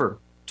Mississippi River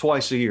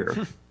twice a year.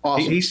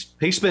 Awesome.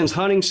 He spends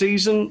hunting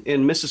season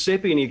in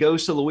Mississippi, and he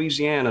goes to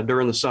Louisiana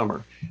during the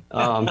summer.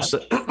 So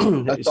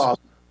That's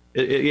awesome.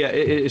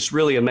 It's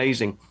really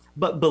amazing.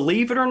 But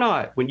believe it or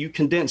not, when you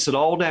condense it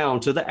all down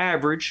to the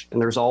average, and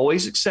there's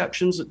always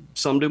exceptions,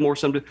 some do more,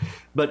 some do,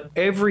 but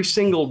every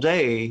single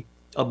day,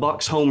 a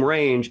buck's home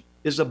range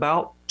is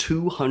about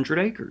 200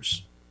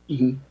 acres.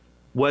 Mm-hmm.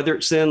 Whether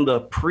it's in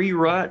the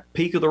pre-rut,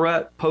 peak of the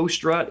rut,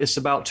 post-rut, it's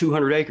about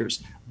 200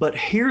 acres. But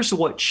here's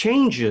what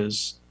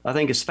changes, I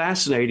think is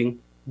fascinating,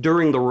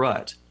 during the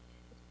rut,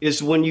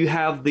 is when you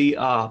have the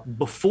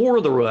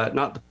before the rut,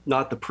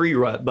 not the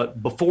pre-rut,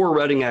 but before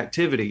rutting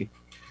activity,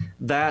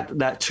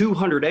 that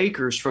 200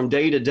 acres from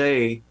day to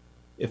day,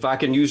 if I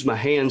can use my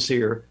hands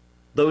here,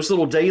 those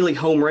little daily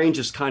home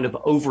ranges kind of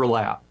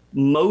overlap.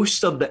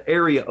 Most of the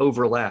area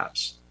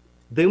overlaps.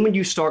 Then when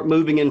you start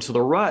moving into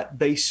the rut,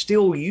 they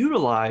still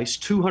utilize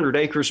 200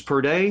 acres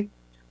per day,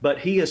 but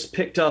he has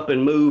picked up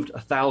and moved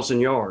 1,000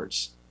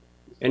 yards.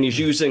 And he's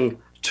using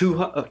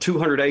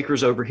 200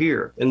 acres over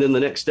here. And then the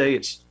next day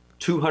it's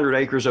 200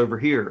 acres over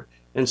here.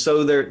 And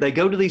so they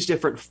go to these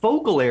different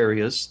focal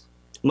areas,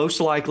 most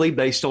likely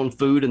based on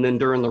food, and then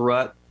during the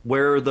rut,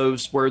 where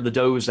the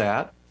doe's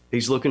at.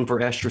 He's looking for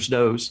estrus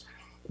does.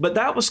 But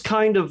that was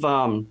kind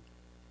of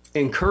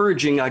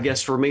encouraging, I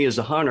guess, for me as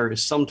a hunter,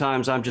 is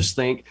sometimes I just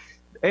think,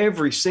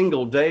 every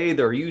single day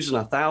they're using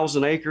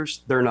 1,000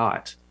 acres. They're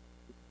not.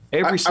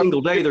 Every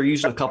single day they're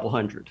using a couple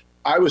hundred.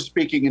 I was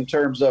speaking in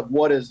terms of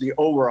what is the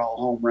overall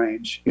home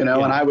range, and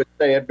I would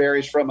say it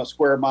varies from a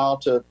square mile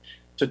to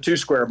 2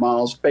 square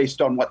miles based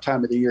on what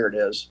time of the year it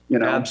is.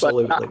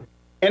 Absolutely. But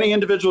any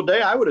individual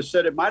day, I would have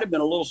said it might have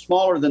been a little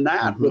smaller than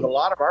that with a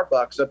lot of our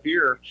bucks up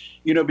here,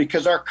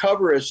 because our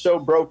cover is so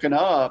broken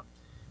up.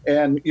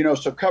 And,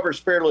 so cover's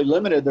fairly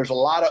limited. There's a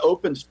lot of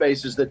open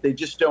spaces that they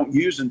just don't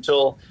use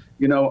until,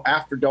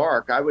 after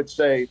dark. I would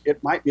say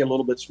it might be a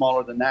little bit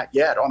smaller than that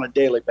yet on a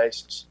daily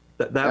basis.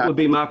 That would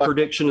be my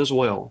prediction as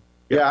well.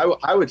 Yeah,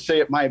 I would say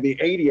it might be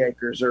 80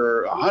 acres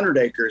or 100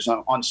 acres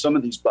on some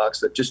of these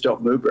bucks that just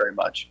don't move very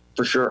much,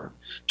 for sure.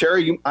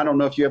 Terry, I don't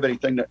know if you have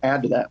anything to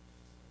add to that.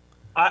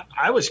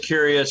 I was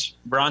curious,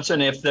 Bronson,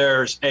 if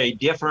there's a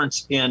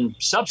difference in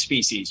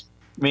subspecies,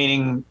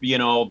 meaning,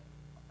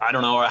 I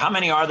don't know, how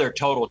many are there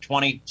total?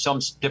 20, some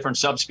different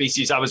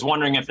subspecies. I was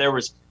wondering if there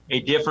was a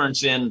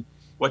difference in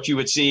what you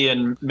would see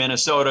in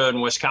Minnesota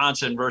and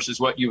Wisconsin versus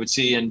what you would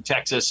see in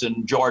Texas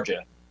and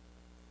Georgia.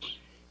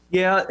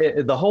 Yeah,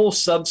 the whole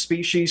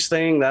subspecies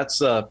thing,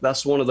 that's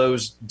one of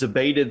those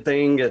debated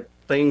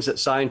things at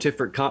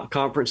scientific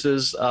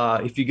conferences.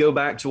 If you go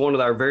back to one of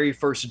our very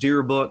first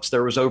deer books,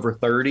 there was over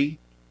 30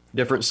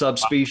 different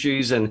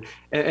subspecies. And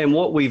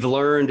what we've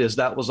learned is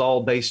that was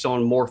all based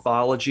on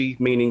morphology,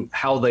 meaning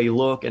how they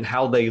look, and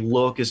how they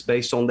look is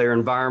based on their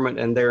environment,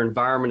 and their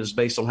environment is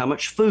based on how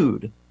much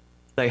food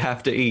they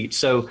have to eat.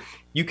 So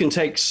you can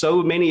take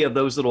so many of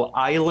those little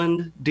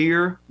island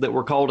deer that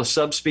were called a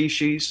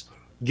subspecies,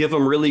 give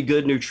them really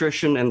good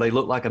nutrition, and they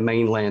look like a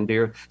mainland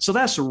deer. So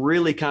that's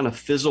really kind of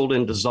fizzled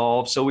and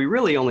dissolved. So we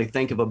really only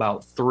think of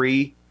about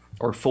 3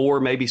 or 4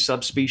 maybe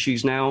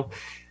subspecies now.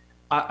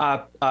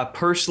 I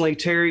personally,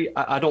 Terry,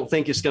 I don't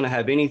think it's going to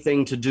have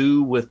anything to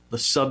do with the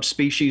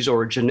subspecies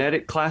or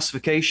genetic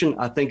classification.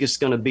 I think it's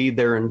going to be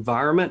their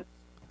environment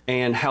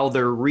and how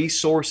their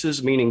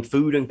resources, meaning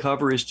food and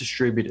cover, is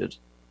distributed.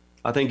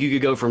 I think you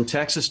could go from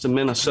Texas to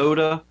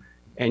Minnesota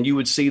and you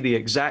would see the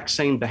exact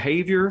same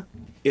behavior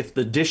if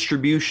the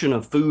distribution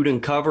of food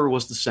and cover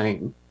was the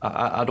same.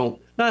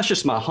 That's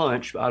just my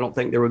hunch. I don't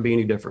think there would be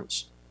any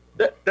difference.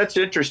 That's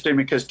interesting,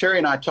 because Terry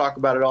and I talk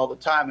about it all the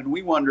time, and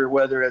we wonder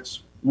whether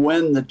it's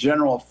when the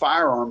general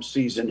firearm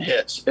season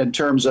hits in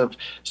terms of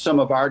some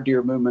of our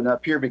deer movement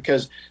up here,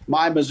 because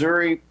my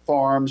Missouri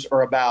farms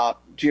are about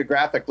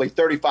geographically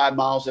 35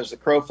 miles as the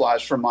crow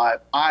flies from my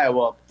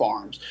Iowa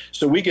farms.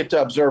 So we get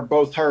to observe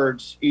both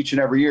herds each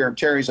and every year. And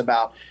Terry's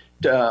about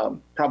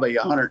probably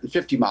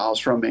 150 miles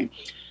from me.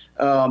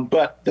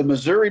 But the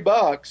Missouri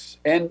bucks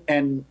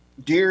and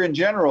deer in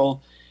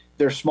general,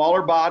 they're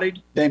smaller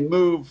bodied. They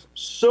move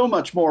so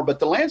much more, but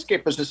the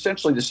landscape is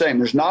essentially the same.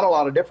 There's not a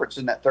lot of difference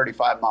in that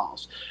 35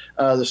 miles.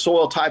 The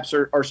soil types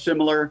are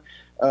similar.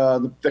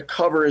 The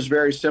cover is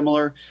very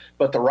similar,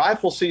 but the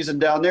rifle season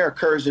down there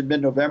occurs in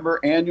mid-November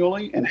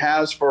annually and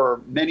has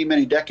for many,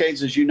 many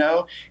decades, as you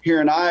know.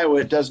 Here in Iowa,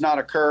 it does not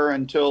occur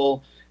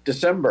until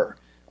December,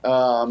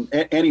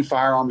 any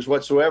firearms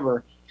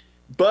whatsoever.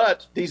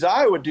 But these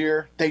Iowa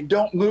deer, they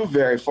don't move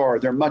very far.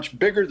 They're much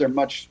bigger. They're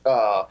much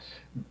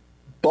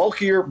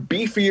bulkier,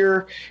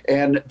 beefier,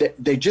 and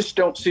they just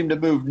don't seem to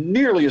move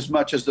nearly as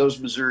much as those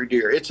Missouri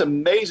deer. It's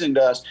amazing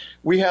to us.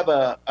 We have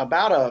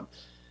about a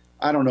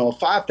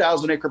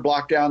 5,000 acre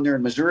block down there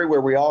in Missouri where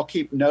we all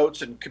keep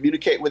notes and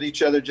communicate with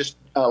each other, just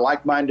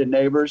like-minded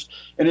neighbors.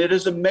 And it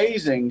is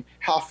amazing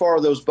how far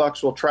those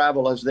bucks will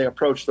travel as they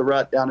approach the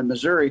rut down in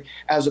Missouri,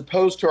 as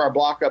opposed to our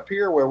block up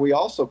here where we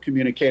also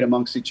communicate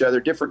amongst each other,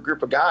 different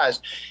group of guys.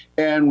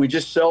 And we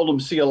just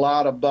seldom see a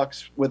lot of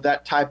bucks with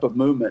that type of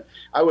movement.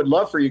 I would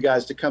love for you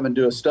guys to come and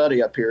do a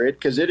study up here,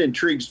 because it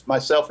intrigues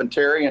myself and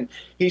Terry, and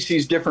he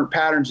sees different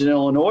patterns in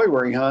Illinois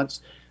where he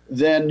hunts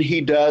than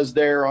he does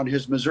there on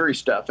his Missouri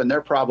stuff. And they're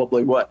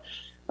probably,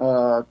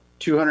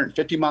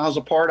 250 miles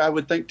apart, I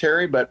would think,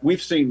 Terry. But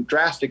we've seen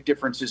drastic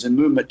differences in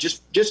movement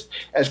just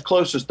as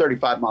close as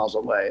 35 miles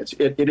away.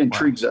 It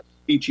intrigues us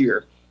each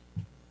year.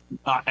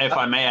 If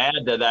I may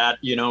add to that,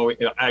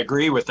 I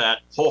agree with that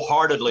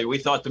wholeheartedly. We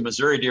thought the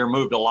Missouri deer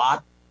moved a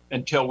lot.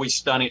 until we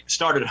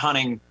started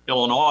hunting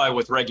Illinois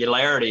with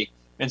regularity.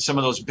 And some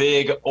of those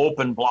big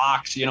open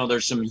blocks,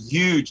 there's some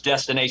huge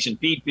destination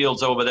feed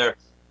fields over there,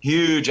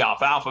 huge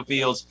alfalfa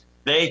fields.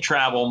 They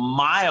travel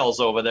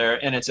miles over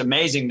there, and it's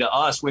amazing to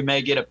us. We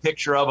may get a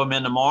picture of them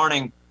in the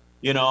morning,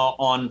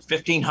 on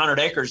 1,500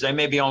 acres. They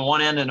may be on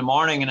one end in the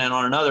morning and then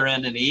on another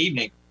end in the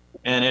evening.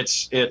 And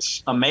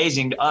it's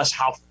amazing to us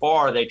how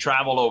far they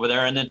travel over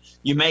there. And then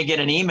you may get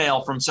an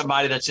email from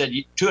somebody that said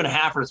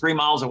 2.5 or 3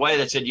 miles away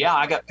that said, yeah,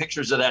 I got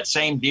pictures of that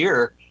same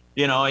deer.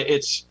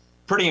 It's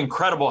pretty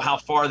incredible how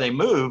far they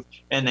move,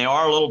 and they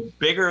are a little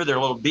bigger. They're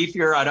a little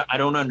beefier. I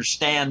don't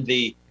understand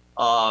the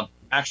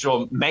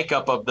actual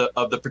makeup of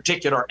the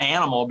particular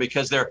animal,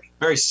 because they're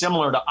very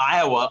similar to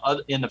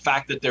Iowa in the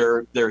fact that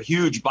they're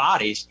huge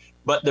bodies,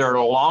 but they're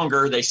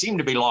longer. They seem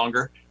to be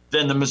longer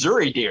than the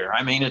Missouri deer.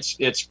 I mean,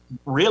 it's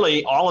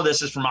really, all of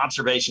this is from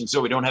observation,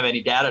 so we don't have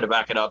any data to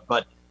back it up,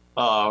 but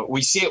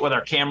we see it with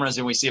our cameras,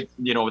 and we see it,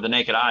 with the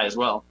naked eye as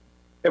well.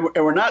 And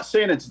we're not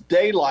saying it's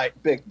daylight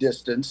big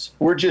distance.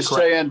 We're just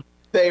saying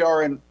they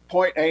are in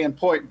point A and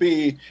point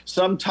B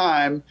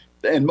sometime,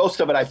 and most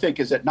of it, I think,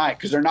 is at night,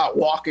 because they're not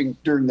walking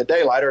during the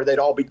daylight, or they'd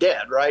all be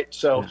dead, right?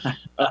 So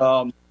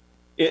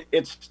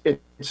it's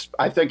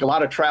I think, a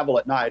lot of travel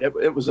at night.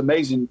 It was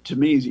amazing to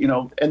me,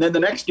 and then the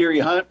next deer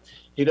you hunt,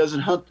 he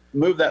doesn't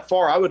move that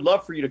far. I would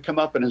love for you to come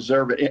up and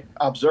observe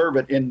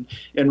it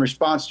in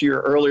response to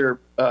your earlier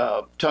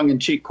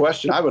tongue-in-cheek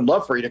question. I would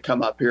love for you to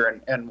come up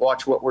here and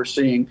watch what we're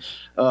seeing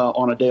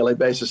on a daily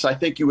basis. I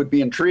think you would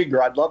be intrigued,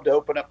 or I'd love to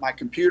open up my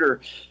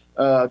computer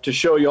to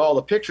show you all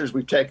the pictures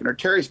we've taken, or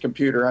Terry's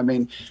computer. I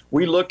mean, I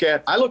look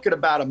at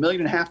about 1.5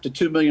 million to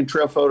 2 million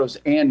trail photos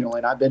annually,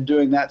 and I've been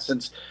doing that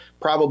since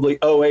probably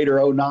 08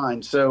 or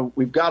 09. So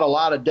we've got a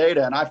lot of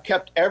data, and I've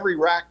kept every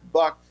rack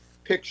buck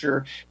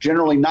picture,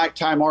 generally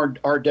nighttime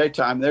or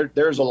daytime.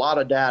 There's a lot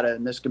of data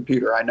in this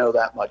computer. I know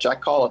that much. I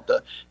call it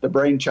the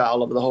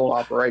brainchild of the whole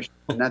operation,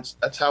 and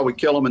that's how we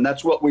kill them. And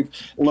that's what we've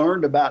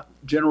learned about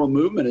general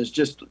movement, is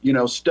just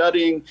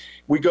studying.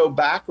 We go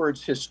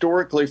backwards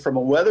historically from a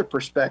weather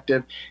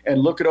perspective and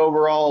look at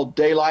overall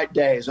daylight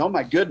days. Oh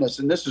my goodness!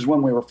 And this is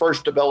when we were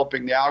first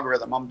developing the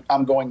algorithm.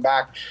 I'm going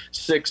back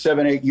 6,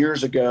 7, 8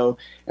 years ago,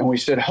 and we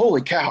said,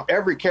 holy cow!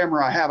 Every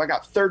camera I have, I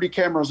got 30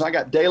 cameras. I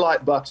got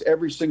daylight bucks,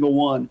 every single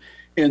one.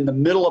 In the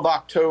middle of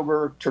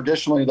October,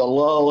 traditionally the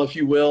lull, if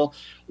you will,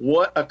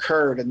 what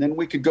occurred. And then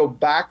we could go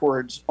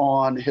backwards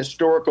on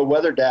historical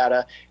weather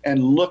data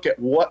and look at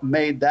what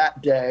made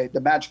that day,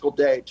 the magical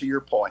day, to your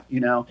point,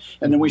 And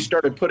then we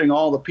started putting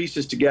all the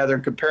pieces together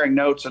and comparing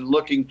notes and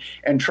looking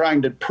and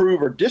trying to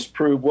prove or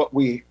disprove what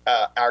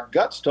our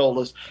guts told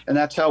us. And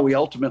that's how we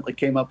ultimately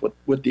came up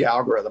with the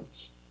algorithm.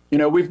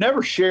 We've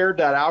never shared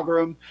that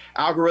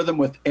algorithm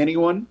with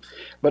anyone,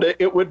 but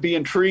it would be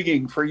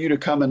intriguing for you to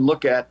come and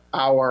look at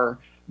our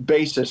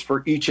basis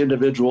for each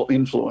individual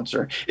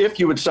influencer, if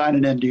you would sign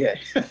an NDA.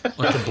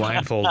 Like to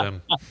blindfold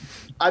him.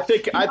 I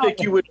think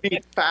you would be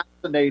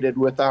fascinated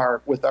with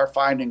our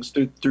findings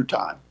through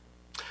time.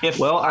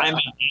 I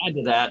may add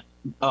to that,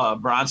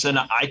 Bronson,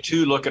 I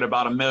too look at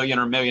about 1 million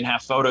or 1.5 million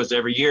photos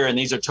every year, and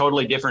these are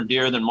totally different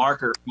deer than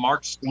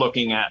Mark's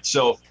looking at.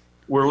 So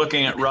we're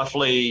looking at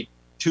roughly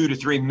 2 to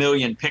 3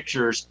 million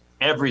pictures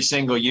every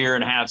single year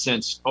and a half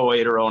since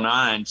 08 or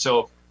 09.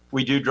 So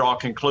we do draw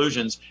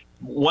conclusions.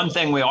 One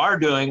thing we are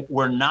doing,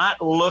 we're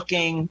not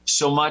looking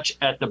so much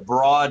at the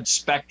broad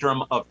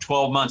spectrum of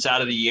 12 months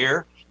out of the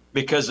year,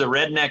 because the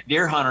redneck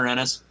deer hunter in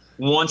us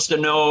wants to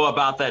know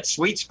about that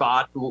sweet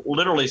spot,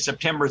 literally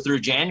September through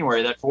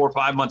January, that 4 or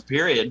 5 month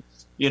period.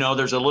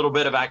 There's a little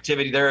bit of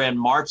activity there in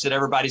March that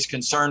everybody's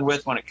concerned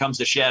with when it comes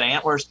to shed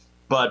antlers.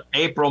 But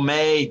April,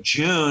 May,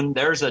 June,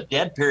 there's a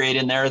dead period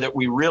in there that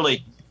we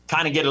really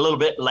kind of get a little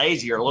bit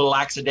lazy or a little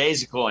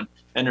lackadaisical,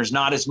 and there's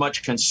not as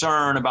much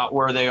concern about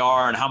where they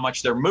are and how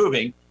much they're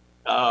moving.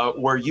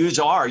 Where you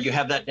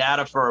have that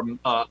data for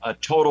a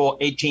total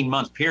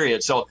 18-month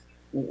period. So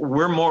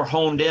we're more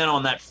honed in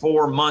on that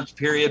 4-month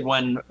period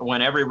when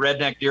every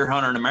redneck deer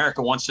hunter in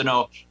America wants to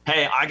know,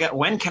 hey,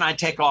 when can I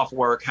take off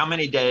work? How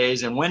many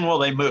days? And when will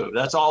they move?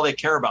 That's all they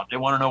care about. They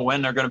want to know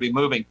when they're going to be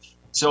moving.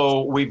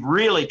 So we've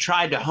really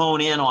tried to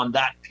hone in on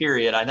that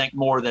period, I think,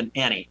 more than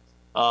any.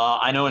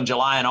 I know in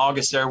July and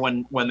August there,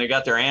 when they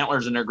got their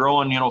antlers and they're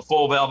growing,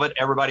 full velvet,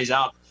 everybody's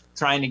out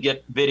trying to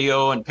get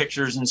video and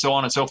pictures and so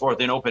on and so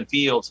forth in open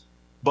fields.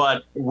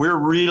 But we're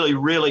really,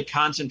 really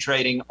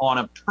concentrating on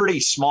a pretty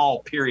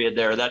small period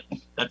there, that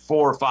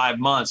 4 or 5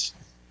 months.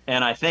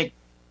 And I think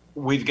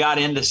we've got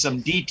into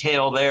some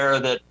detail there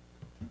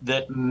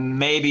that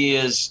maybe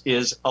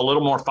is a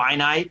little more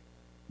finite.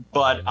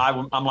 But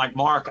I'm like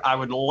Mark, I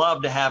would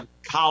love to have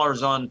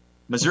collars on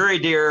Missouri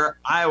deer,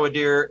 Iowa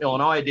deer,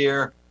 Illinois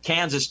deer,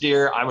 Kansas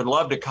deer. I would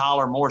love to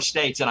collar more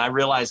states, and I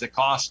realize the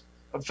cost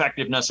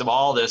effectiveness of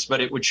all this, but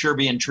it would sure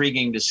be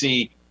intriguing to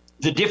see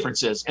the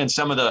differences and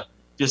some of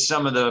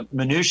the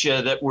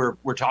minutia that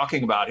we're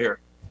talking about here.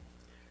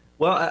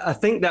 Well, I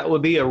think that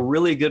would be a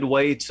really good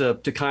way to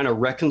kind of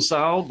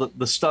reconcile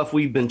the stuff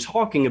we've been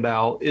talking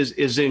about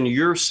is in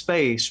your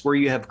space where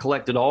you have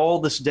collected all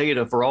this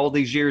data for all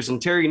these years.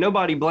 And Terry,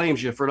 nobody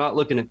blames you for not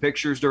looking at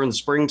pictures during the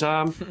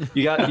springtime.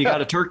 You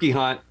got a turkey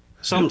hunt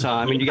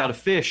sometime, and you got to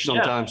fish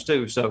sometimes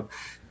too. So,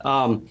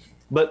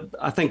 but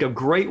I think a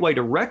great way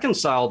to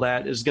reconcile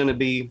that is going to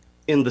be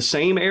in the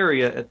same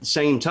area at the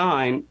same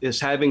time is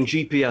having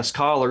GPS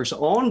collars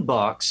on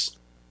bucks,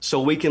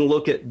 so we can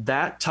look at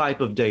that type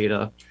of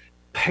data,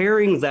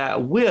 pairing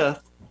that with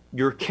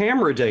your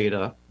camera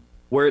data,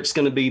 where it's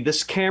going to be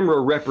this camera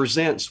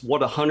represents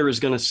what a hunter is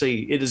going to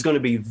see. It is going to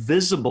be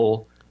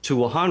visible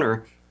to a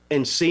hunter,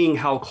 and seeing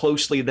how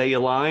closely they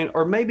align,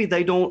 or maybe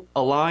they don't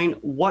align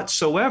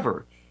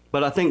whatsoever.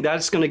 But I think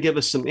that's going to give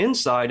us some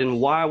insight in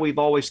why we've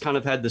always kind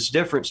of had this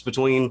difference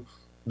between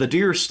the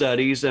deer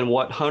studies and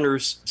what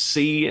hunters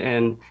see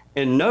and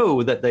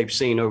know that they've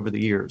seen over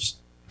the years.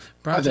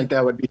 I think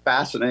that would be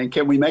fascinating.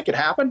 Can we make it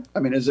happen? I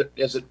mean, is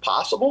it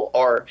possible,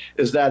 or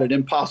is that an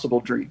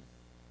impossible dream?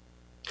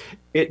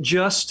 It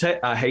just,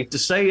 I hate to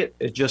say it,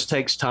 it just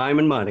takes time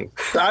and money.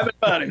 Time and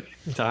money.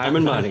 Time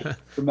and money.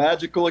 The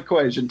magical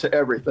equation to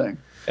everything.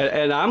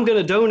 And I'm going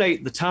to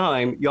donate the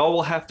time. Y'all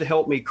will have to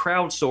help me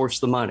crowdsource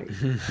the money.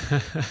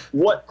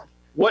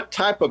 What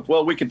type of,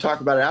 well, we can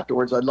talk about it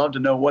afterwards. I'd love to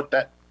know what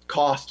that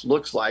cost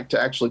looks like to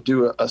actually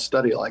do a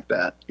study like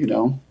that, you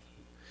know?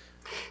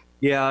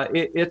 Yeah,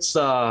 it's,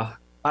 I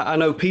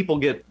know people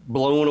get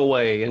blown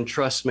away, and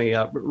trust me,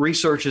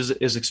 research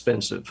is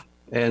expensive.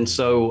 And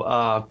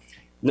so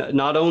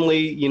not only,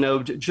 you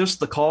know, just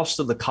the cost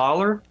of the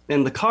collar,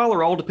 and the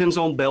collar all depends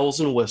on bells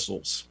and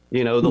whistles,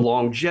 you know, the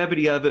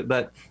longevity of it.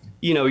 But,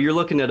 you know, you're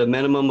looking at a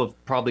minimum of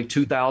probably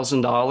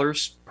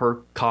 $2,000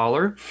 per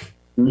collar.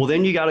 Well,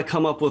 then you got to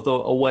come up with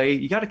a way,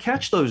 you got to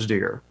catch those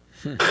deer.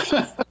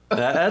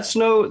 That's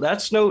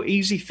no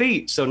easy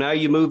feat. So now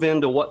you move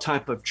into what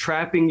type of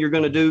trapping you're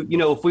going to do. You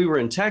know, if we were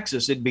in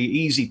Texas, it'd be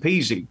easy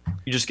peasy.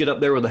 You just get up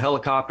there with a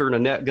helicopter and a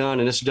net gun,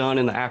 and it's done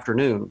in the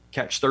afternoon.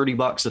 Catch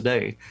 $30 a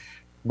day.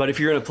 But if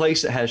you're in a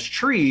place that has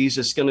trees,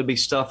 it's going to be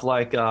stuff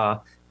like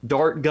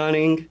dart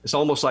gunning. It's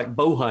almost like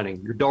bow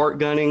hunting. You're dart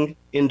gunning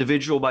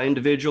individual by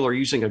individual, or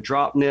using a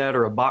drop net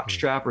or a box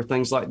trap or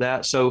things like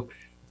that. So,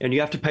 and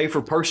you have to pay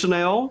for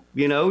personnel.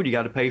 You know, you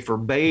got to pay for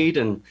bait,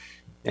 and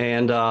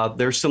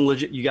there's some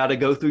legit. You got to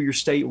go through your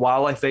state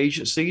wildlife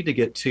agency to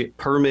get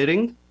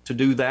permitting to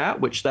do that,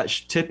 which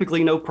that's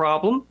typically no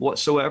problem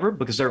whatsoever,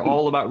 because they're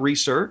all about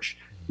research,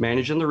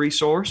 managing the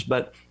resource.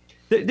 But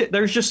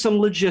there's just some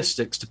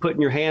logistics to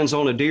putting your hands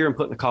on a deer and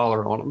putting a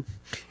collar on them.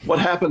 What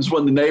happens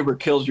when the neighbor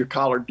kills your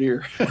collared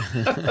deer?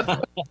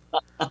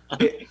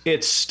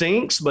 It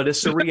stinks, but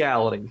it's a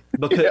reality,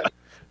 because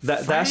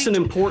that's an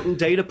important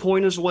data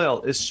point as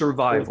well, is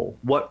survival.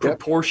 What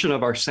proportion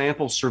of our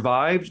samples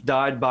survived,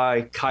 died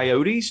by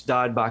coyotes,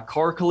 died by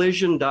car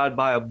collision, died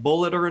by a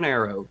bullet or an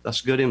arrow?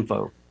 That's good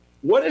info.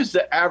 What is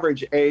the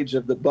average age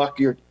of the buck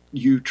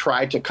you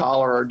try to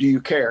collar, or do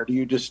you care? Do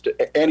you just,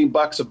 any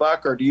buck's a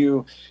buck, or do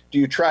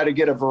you try to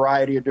get a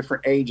variety of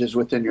different ages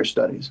within your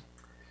studies?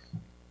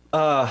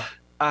 I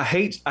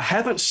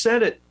haven't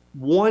said it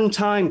one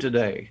time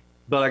today,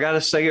 but I got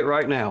to say it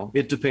right now.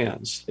 It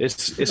depends.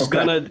 It's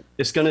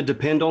gonna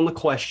depend on the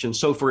question.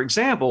 So, for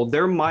example,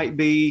 there might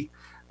be,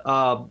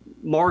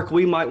 Mark,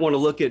 we might want to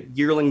look at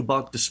yearling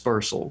buck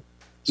dispersal.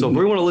 So if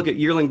we want to look at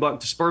yearling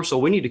buck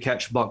dispersal, we need to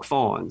catch buck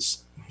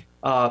fawns.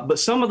 But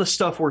some of the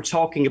stuff we're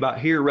talking about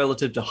here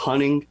relative to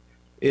hunting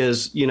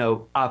is, you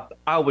know,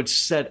 I would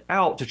set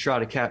out to try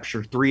to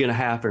capture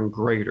 3.5 and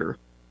greater.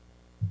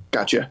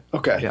 Gotcha.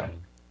 Okay. Yeah.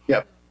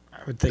 Yep. I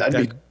would think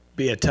that'd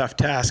be a tough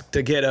task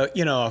to get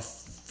a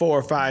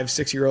 4, 5,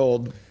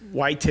 6-year-old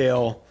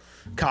whitetail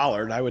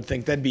collared. I would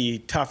think that'd be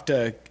tough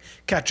to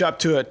catch up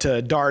to it,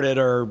 to dart it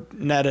or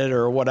net it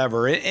or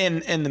whatever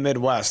in the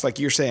Midwest. Like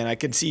you're saying, I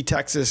could see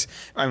Texas.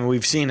 I mean,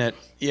 we've seen it,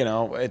 you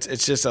know,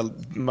 it's just a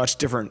much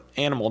different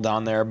animal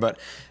down there, but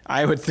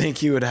I would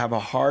think you would have a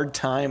hard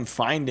time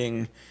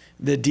finding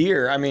the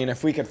deer. I mean,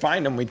 if we could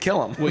find them, we'd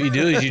kill them. What you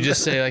do is you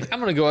just say, like,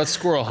 I'm going to go out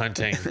squirrel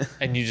hunting,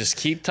 and you just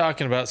keep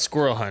talking about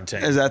squirrel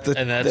hunting. Is that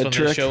and that's when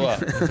trick? they show up.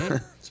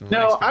 Mm-hmm.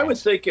 No, I would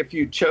think if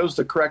you chose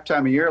the correct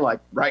time of year, like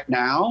right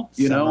now,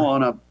 you know,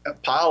 on a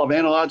pile of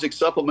analogic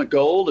supplement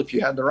gold, if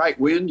you had the right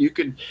wind, you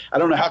could, I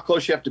don't know how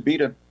close you have to be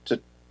to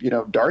you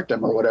know, dart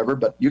them or whatever,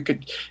 but you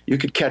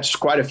could catch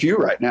quite a few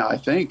right now, I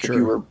think,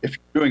 Sure. if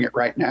you're doing it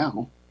right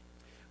now.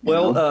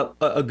 Well,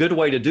 a good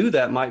way to do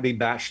that might be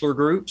bachelor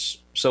groups.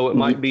 So it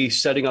might be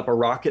setting up a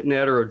rocket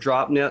net or a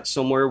drop net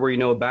somewhere where, you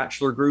know, a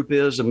bachelor group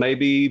is, and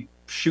maybe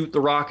shoot the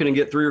rocket and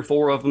get 3 or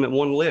 4 of them at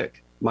one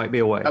lick. Might be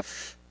a way.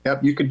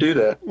 Yep, you could do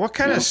that. What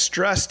kind of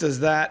stress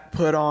does that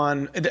put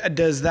on?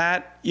 Does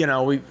that, you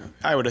know,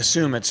 I would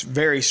assume it's a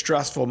very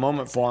stressful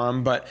moment for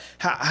them, but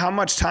how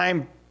much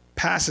time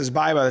passes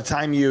by the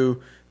time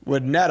you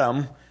would net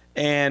them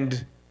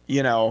and,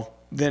 you know,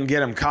 then get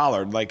them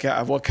collared? Like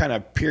what kind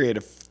of period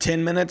of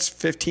 10 minutes,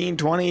 15,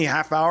 20,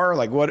 half hour?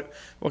 Like what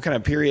kind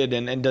of period,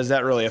 and does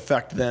that really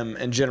affect them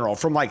in general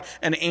from like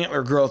an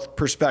antler growth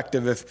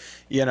perspective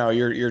if,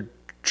 you're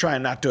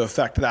trying not to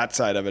affect that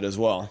side of it as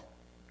well?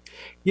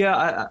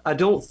 Yeah, I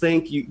don't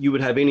think you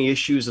would have any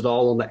issues at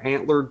all on the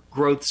antler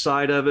growth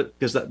side of it,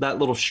 because that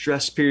little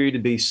stress period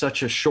would be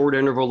such a short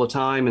interval of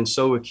time and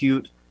so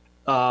acute.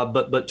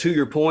 But to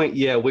your point,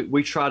 yeah,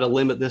 we try to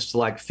limit this to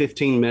like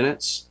 15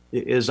 minutes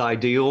is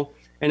ideal.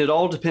 And it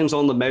all depends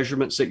on the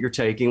measurements that you're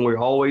taking. We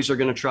always are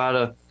going to try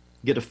to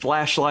get a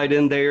flashlight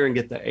in there and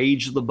get the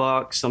age of the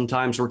buck.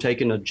 Sometimes we're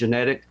taking a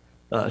genetic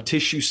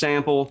tissue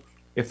sample.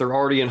 If they're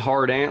already in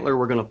hard antler,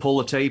 we're going to pull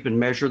a tape and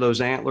measure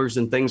those antlers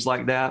and things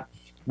like that.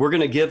 We're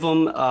going to give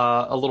them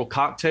a little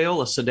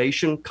cocktail, a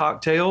sedation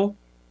cocktail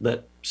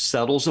that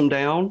settles them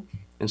down.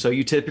 And so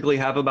you typically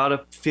have about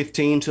a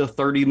 15 to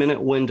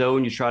 30-minute window,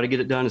 and you try to get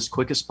it done as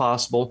quick as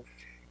possible.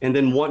 And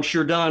then once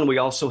you're done, we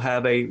also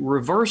have a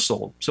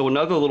reversal. So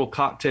another little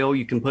cocktail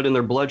you can put in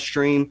their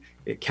bloodstream.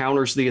 It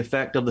counters the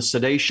effect of the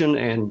sedation,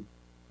 and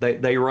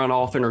they run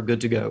off and are good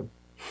to go.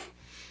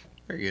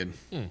 Very good.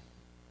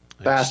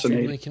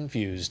 Fascinating. Extremely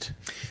confused.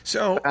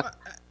 So,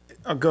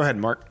 go ahead,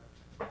 Mark.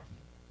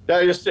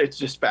 It's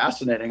just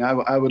fascinating.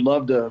 I would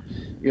love to,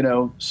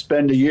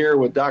 spend a year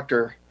with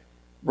Dr.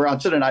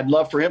 Bronson, and I'd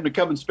love for him to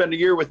come and spend a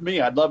year with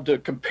me. I'd love to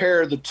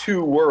compare the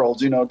two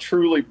worlds,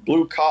 truly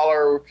blue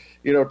collar,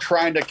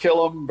 trying to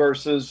kill them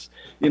versus,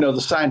 the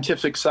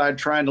scientific side,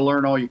 trying to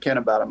learn all you can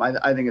about them.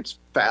 I think it's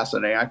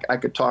fascinating. I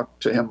could talk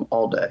to him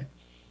all day.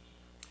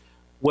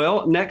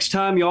 Well, next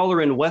time y'all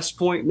are in West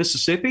Point,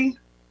 Mississippi,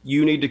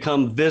 you need to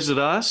come visit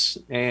us,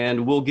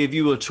 and we'll give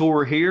you a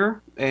tour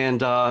here.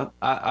 And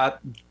I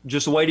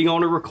just waiting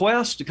on a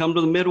request to come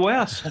to the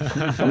Midwest.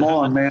 Come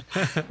on, man.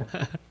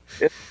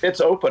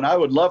 It's open. I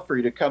would love for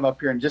you to come up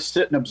here and just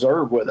sit and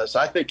observe with us.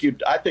 I think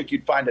you'd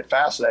find it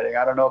fascinating.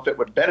 I don't know if it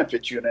would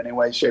benefit you in any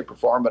way, shape, or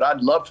form, but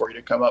I'd love for you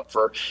to come up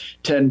for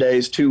 10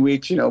 days, 2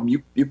 weeks.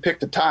 You pick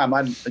the time.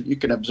 You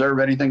can observe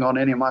anything on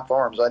any of my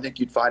farms. I think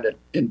you'd find it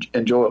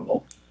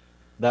enjoyable.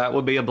 That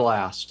would be a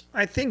blast.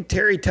 I think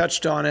Terry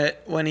touched on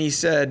it when he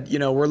said,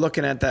 we're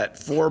looking at that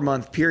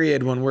 4-month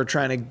period when we're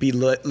trying to be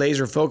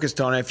laser focused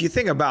on it. If you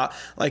think about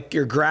like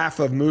your graph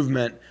of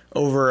movement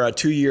over a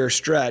 2-year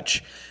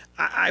stretch,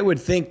 I would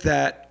think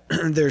that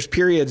there's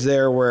periods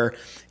there where,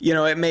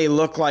 it may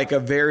look like a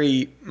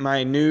very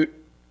minute,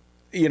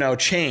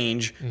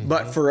 change,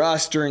 but for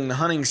us during the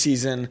hunting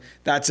season,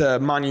 that's a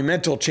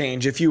monumental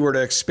change. If you were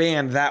to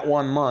expand that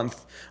 1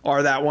 month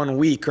or that 1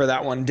 week or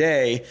that 1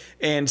 day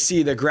and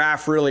see the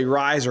graph really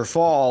rise or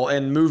fall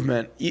in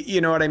movement, you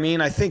know what I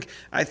mean? I think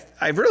I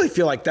really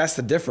feel like that's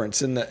the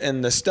difference in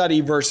the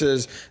study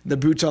versus the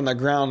boots on the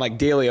ground, like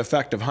daily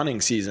effect of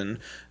hunting season.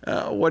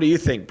 What do you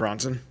think,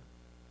 Bronson?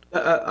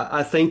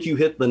 I think you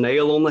hit the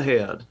nail on the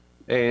head.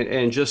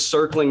 And just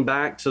circling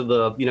back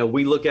to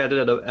we look at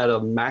it at a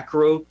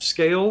macro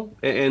scale,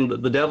 and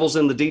the devil's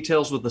in the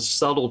details with the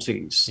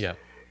subtleties. Yeah.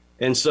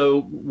 And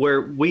so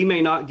where we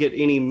may not get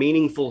any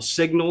meaningful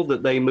signal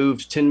that they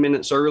moved 10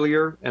 minutes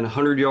earlier and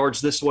 100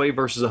 yards this way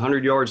versus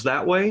 100 yards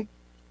that way,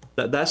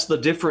 that's the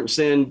difference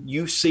in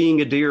you seeing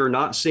a deer or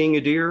not seeing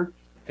a deer.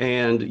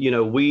 And,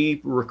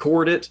 we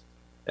record it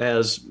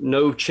as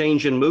no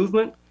change in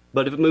movement.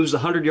 But if it moves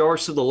 100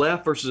 yards to the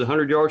left versus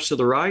 100 yards to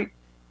the right,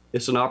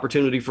 it's an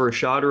opportunity for a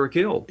shot or a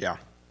kill. Yeah.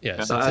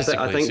 Yeah. I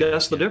think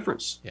that's the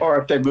difference. Or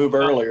if they move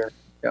earlier.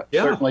 Yeah.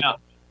 Certainly.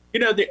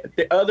 Yeah.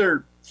 The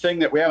other thing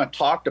that we haven't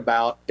talked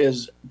about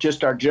is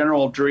just our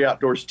general Drury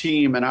Outdoors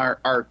team and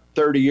our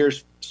 30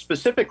 years,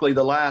 specifically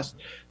the last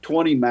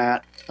 20,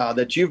 Matt,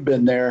 that you've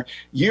been there.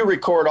 You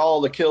record all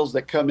the kills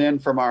that come in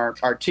from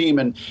our team,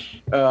 and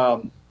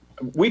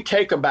we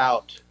take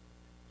about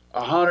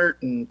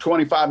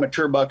 125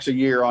 mature bucks a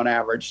year on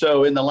average.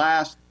 So in the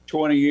last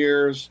 20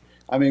 years,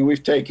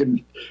 we've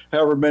taken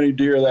however many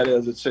deer that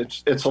is.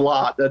 It's a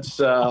lot. That's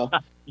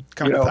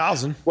kind of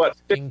 1,000. What?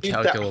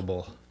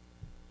 Incalculable.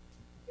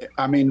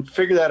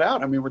 Figure that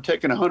out. We're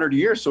taking 100 a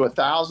year, so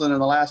 1,000 in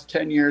the last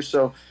 10 years.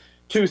 So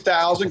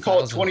 2,000,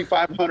 call it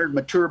 2,500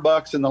 mature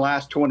bucks in the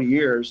last 20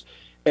 years.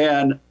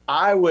 And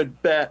I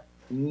would bet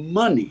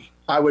money,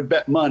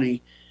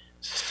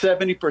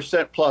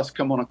 70% plus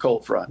come on a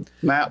cold front.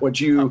 Matt, would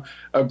you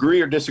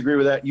agree or disagree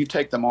with that? You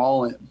take them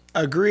all in.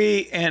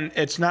 Agree, and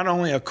it's not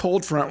only a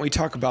cold front. We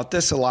talk about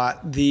this a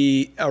lot.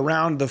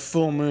 Around the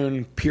full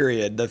moon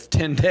period, the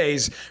 10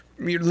 days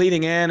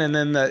leading in, and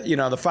then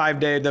the 5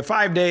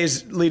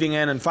 days leading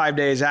in and 5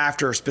 days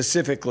after,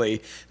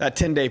 specifically that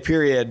 10-day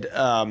period.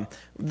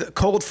 The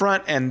cold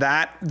front and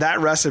that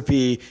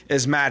recipe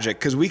is magic,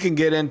 because we can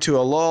get into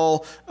a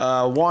lull,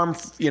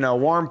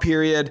 warm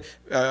period,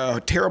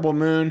 terrible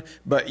moon,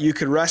 but you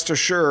could rest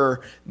assured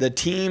the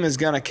team is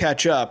going to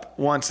catch up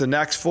once the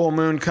next full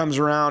moon comes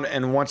around,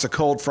 and once a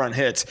cold front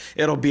hits,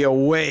 it'll be a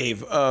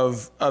wave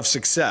of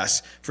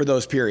success for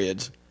those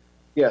periods.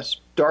 Yes,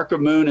 dark of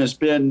moon has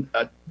been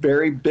a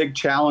very big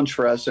challenge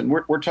for us, and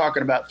we're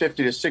talking about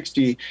 50 to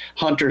 60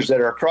 hunters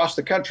that are across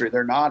the country.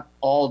 They're not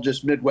all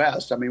just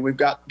Midwest. I mean, we've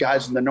got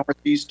guys in the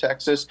Northeast,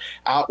 Texas,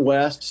 out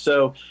west.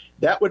 So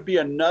that would be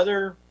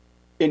another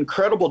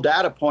incredible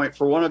data point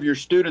for one of your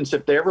students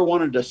if they ever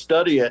wanted to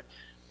study it.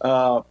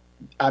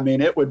 I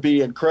mean, it would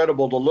be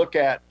incredible to look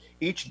at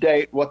each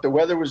date, what the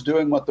weather was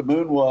doing, what the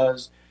moon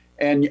was.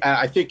 And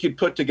I think you'd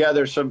put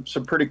together some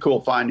pretty cool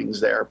findings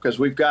there, because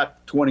we've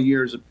got 20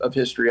 years of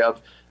history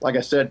of, like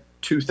I said,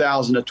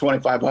 2,000 to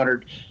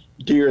 2,500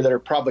 deer that are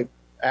probably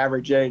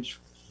average age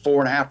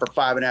 4.5 or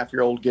 5.5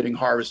 year old getting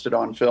harvested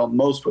on film,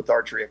 most with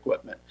archery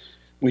equipment.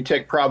 We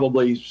take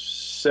probably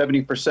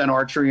 70%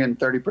 archery and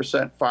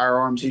 30%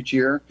 firearms each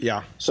year.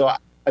 Yeah. So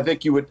I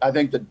think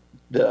that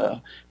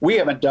we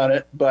haven't done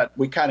it, but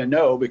we kind of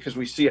know because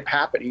we see it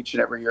happen each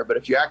and every year. But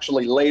if you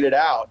actually laid it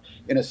out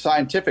in a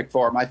scientific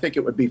form, I think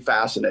it would be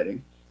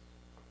fascinating.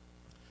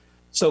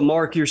 So,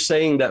 Mark, you're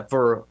saying that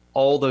for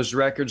all those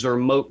records, or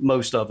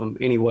most of them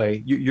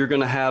anyway, you're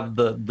going to have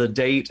the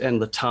date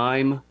and the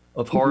time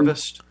of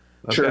harvest?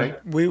 Okay. Sure.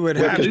 We would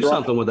We have could do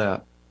something with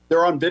that.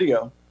 They're on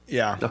video.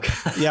 Yeah. Okay.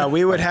 Yeah,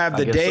 we would have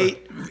the I guess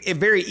date. It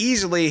very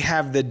easily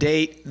have the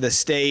date, the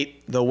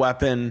state, the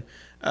weapon,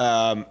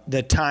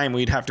 the time.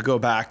 We'd have to go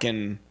back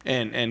and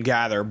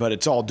gather, but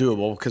it's all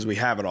doable because we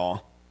have it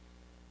all.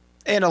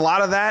 And a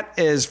lot of that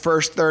is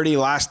first 30,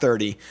 last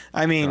 30.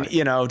 I mean, Right.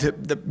 you know,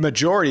 the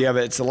majority of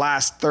it's the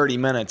last 30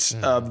 minutes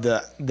of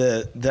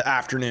the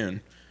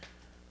afternoon.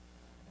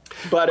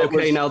 But it Okay,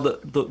 was, now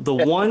the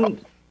one,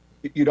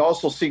 you'd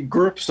also see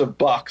groups of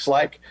bucks,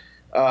 like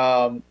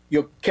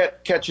you'll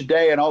catch a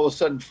day and all of a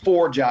sudden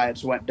 4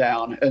 giants went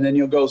down, and then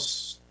you'll go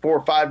 4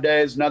 or 5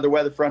 days, another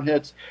weather front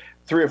hits,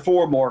 3 or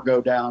 4 more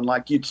go down.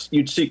 Like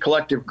you'd see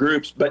collective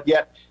groups, but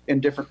yet in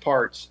different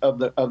parts of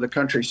the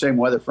country, same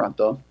weather front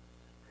though.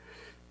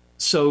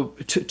 so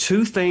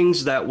two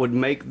things that would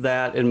make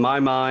that, in my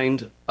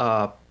mind,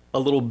 a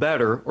little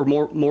better or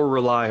more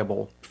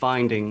reliable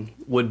finding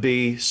would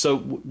be, so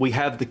we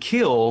have the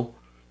kill,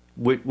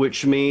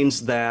 which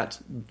means that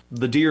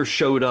the deer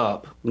showed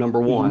up,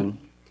 number one,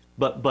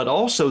 but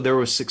also there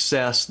was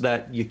success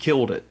that you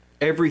killed it.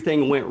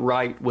 Everything went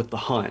right with the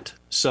hunt.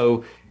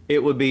 So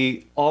it would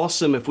be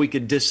awesome if we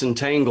could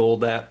disentangle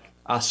that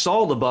I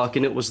saw the buck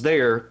and it was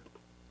there.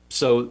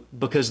 So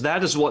because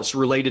that is what's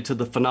related to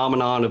the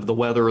phenomenon of the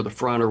weather or the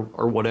front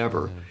or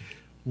whatever.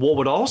 What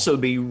would also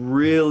be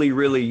really,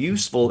 really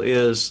useful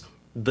is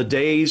the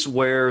days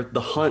where the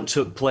hunt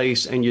took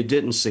place and you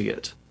didn't see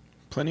it.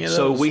 Plenty of those.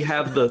 So we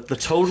have the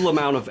total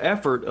amount of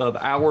effort of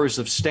hours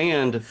of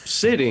stand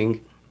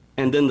sitting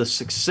and then the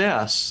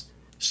success.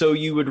 So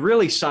you would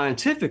really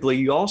scientifically,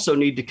 you also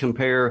need to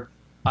compare,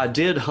 I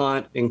did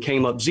hunt and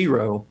came up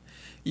 0.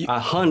 I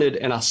hunted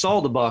and I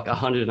saw the buck, I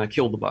hunted and I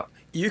killed the buck.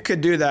 You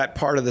could do that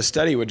part of the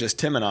study with just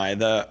Tim and I.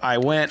 I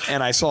went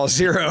and I saw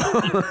 0.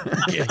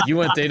 Yeah, you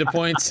want data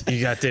points?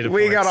 You got data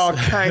points. We got all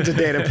kinds of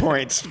data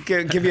points.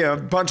 Give you a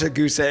bunch of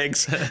goose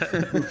eggs.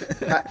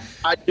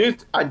 I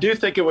do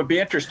think it would be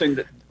interesting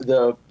that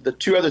the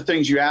 2 other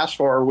things you asked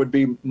for would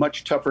be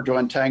much tougher to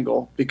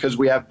untangle because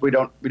we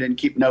didn't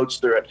keep notes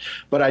through it.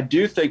 But I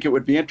do think it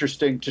would be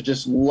interesting to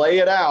just lay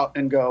it out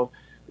and go,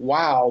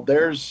 wow,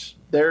 there's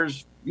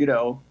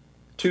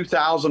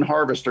 2,000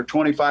 harvest or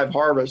 25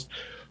 harvest.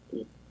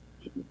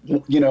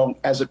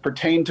 As it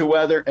pertained to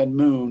weather and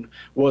moon,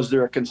 was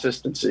there a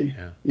consistency?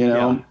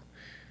 Yeah.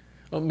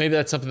 Well, maybe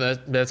that's something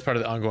that's part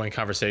of the ongoing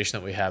conversation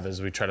that we have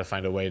as we try to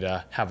find a way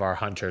to have our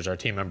hunters, our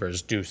team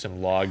members, do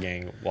some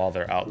logging while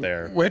they're out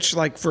there. Which,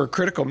 like for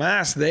critical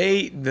mass,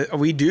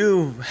 we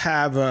do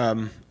have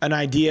an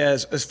idea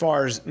as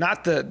far as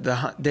not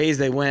the days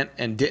they went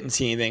and didn't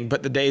see anything,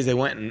 but the days they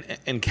went and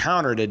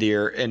encountered a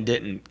deer and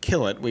didn't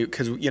kill it.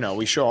 Because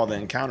we show all the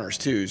encounters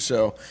too,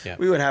 so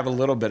we would have a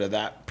little bit of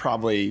that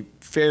probably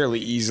fairly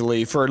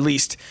easily for at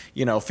least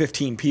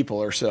 15 people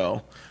or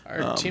so.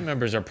 Our team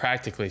members are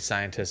practically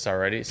scientists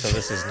already, so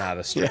this is not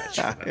a stretch.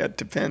 Yeah, it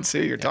depends who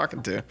you're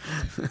talking to.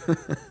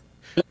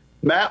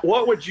 Matt,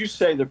 what would you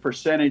say the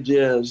percentage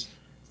is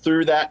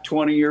through that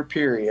 20-year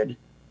period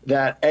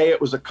that A, it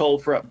was a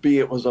cold front, B,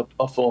 it was a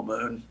full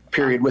moon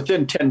period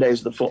within 10 days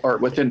of the full, or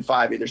within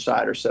 5 either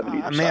side or 7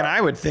 either side? Man, I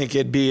would think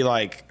it'd be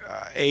like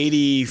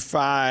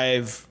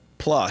 85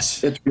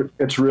 plus.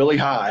 It's really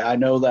high. I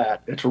know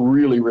that. It's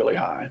really, really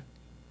high.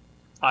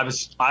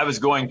 I was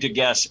going to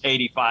guess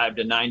 85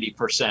 to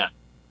 90%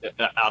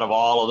 out of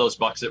all of those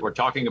bucks that we're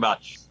talking about.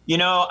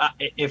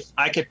 If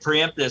I could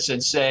preempt this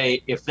and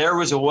say, if there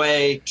was a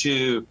way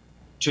to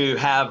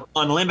have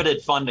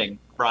unlimited funding,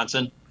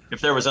 Bronson, if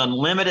there was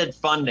unlimited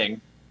funding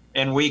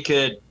and we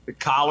could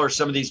collar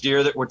some of these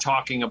deer that we're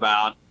talking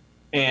about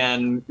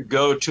and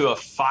go to a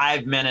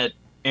 5-minute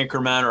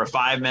increment or a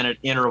 5-minute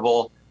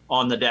interval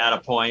on the data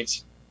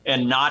points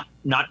and not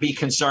be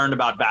concerned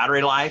about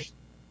battery life,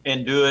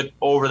 and do it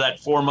over that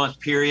 4-month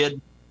period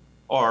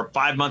or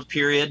 5-month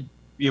period,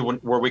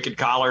 where we could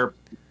collar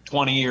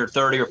 20 or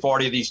 30 or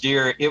 40 of these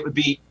deer, it would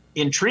be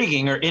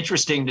intriguing or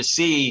interesting to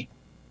see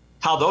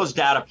how those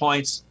data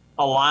points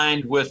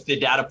aligned with the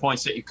data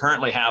points that you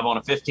currently have on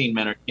a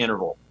 15-minute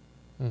interval.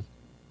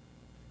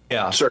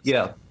 Yeah, sure.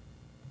 Yeah.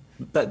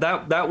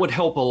 That would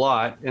help a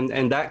lot,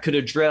 and that could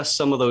address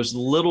some of those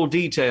little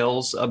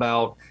details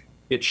about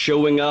it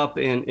showing up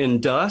in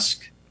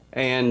dusk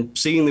and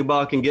seeing the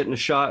buck and getting a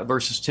shot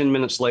versus 10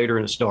 minutes later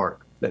and it's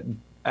dark.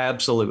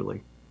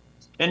 Absolutely.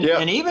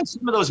 And even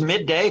some of those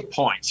midday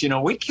points,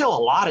 we kill a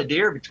lot of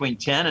deer between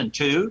 10 and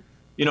 2.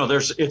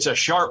 It's a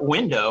sharp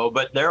window,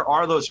 but there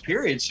are those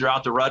periods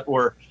throughout the rut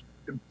where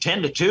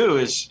 10 to 2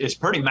 is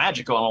pretty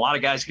magical, and a lot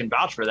of guys can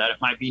vouch for that. It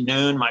might be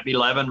noon, might be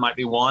 11, might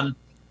be 1.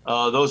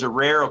 Those are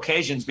rare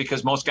occasions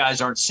because most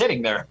guys aren't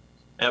sitting there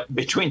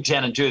between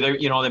 10 and 2.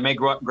 They may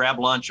grab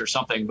lunch or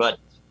something, but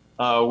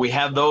we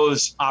have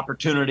those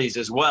opportunities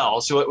as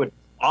well. So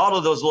all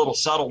of those little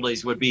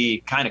subtleties would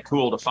be kind of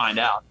cool to find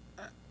out.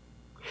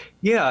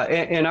 Yeah,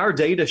 and our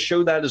data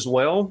show that as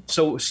well.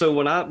 So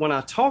when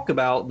I talk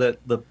about that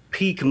the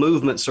peak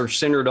movements are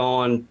centered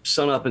on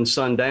sunup and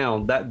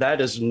sundown,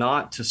 that is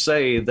not to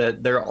say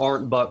that there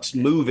aren't bucks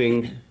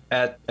moving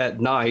at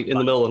night, in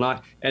the middle of the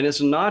night, and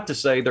it's not to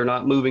say they're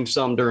not moving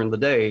some during the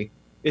day.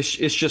 It's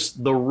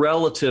just the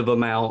relative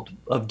amount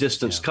of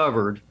distance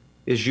covered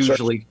is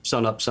usually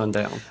sunup,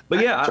 sundown. But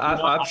yeah,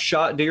 I've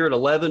shot deer at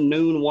 11,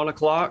 noon, 1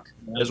 o'clock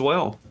as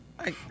well.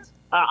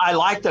 I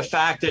like the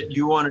fact that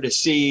you wanted to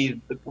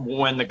see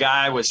when the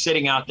guy was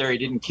sitting out there, he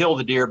didn't kill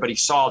the deer, but he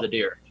saw the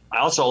deer. I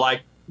also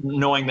like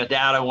knowing the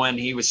data when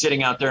he was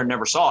sitting out there and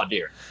never saw a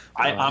deer.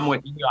 I'm with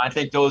you. I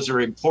think those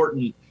are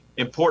important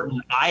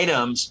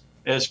items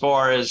as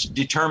far as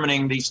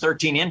determining these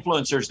 13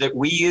 influencers that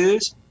we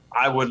use.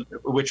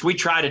 Which we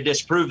try to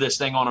disprove this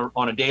thing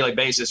on a daily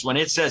basis. When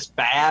it says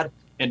bad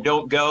and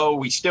don't go,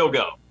 we still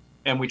go.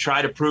 And we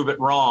try to prove it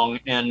wrong,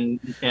 and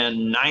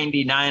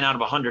 99 out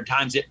of 100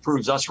 times it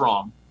proves us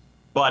wrong.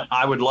 But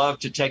I would love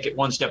to take it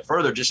one step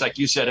further, just like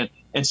you said,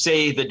 and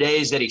say the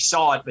days that he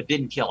saw it but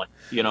didn't kill it,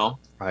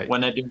 right,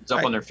 when that dude's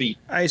up on their feet.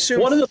 I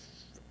assume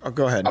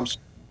go ahead.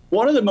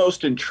 One of the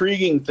most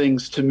intriguing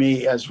things to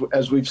me as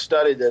we've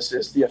studied this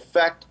is the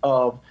effect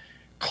of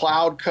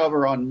cloud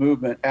cover on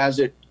movement as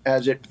it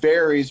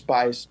varies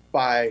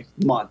by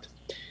month.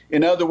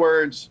 In other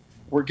words,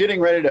 we're getting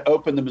ready to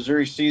open the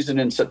Missouri season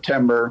in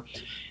September,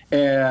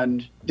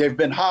 and they've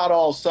been hot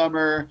all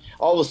summer.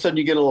 All of a sudden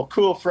you get a little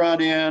cool front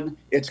in,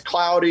 it's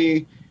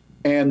cloudy,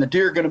 and the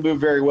deer are going to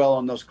move very well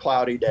on those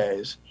cloudy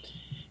days.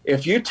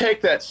 If you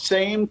take that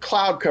same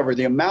cloud cover,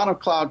 the amount of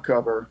cloud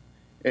cover,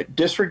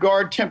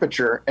 disregard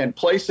temperature, and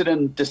place it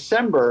in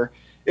December,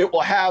 it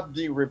will have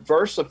the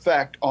reverse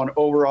effect on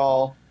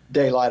overall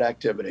daylight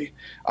activity.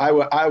 I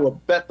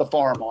will bet the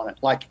farm on it.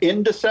 Like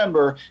in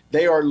December,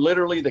 they are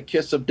literally the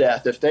kiss of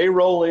death. If they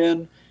roll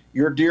in,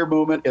 your deer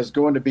movement is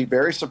going to be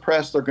very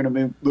suppressed. They're going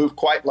to move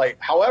quite late.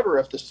 However,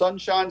 if the sun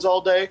shines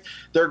all day,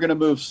 they're going to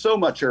move so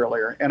much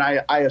earlier. And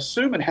I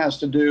assume it has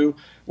to do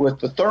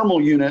with the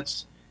thermal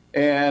units,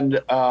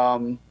 and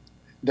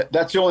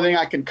that's the only thing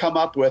I can come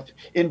up with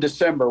in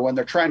December when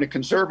they're trying to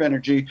conserve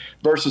energy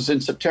versus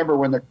in September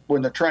when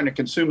they're trying to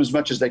consume as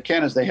much as they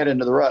can as they head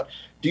into the rut.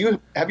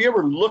 Have you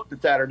ever looked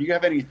at that, or do you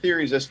have any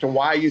theories as to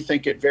why you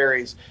think it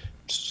varies?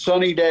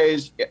 Sunny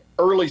days,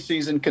 early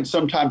season can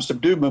sometimes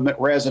subdue movement,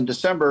 whereas in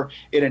December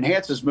it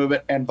enhances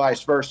movement, and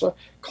vice versa.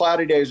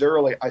 Cloudy days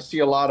early, I see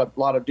a lot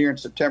of deer in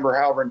September.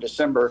 However, in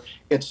December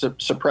it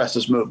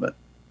suppresses movement.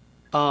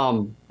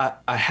 I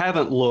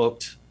haven't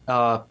looked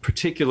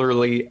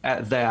particularly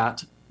at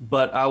that,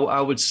 but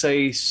I would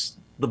say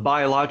the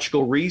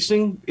biological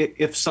reasoning,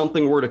 if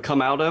something were to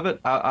come out of it,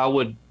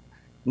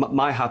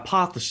 my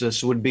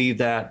hypothesis would be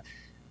that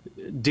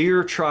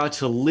deer try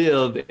to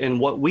live in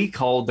what we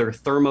call their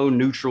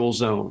thermoneutral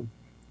zone.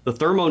 The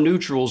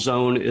thermoneutral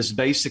zone is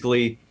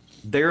basically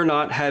they're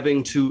not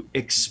having to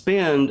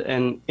expend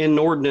an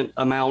inordinate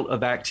amount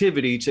of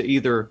activity to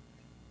either,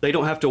 they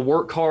don't have to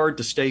work hard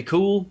to stay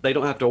cool, they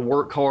don't have to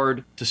work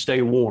hard to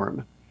stay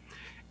warm.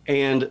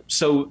 And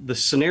so the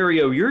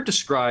scenario you're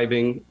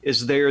describing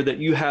is there that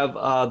you have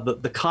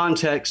the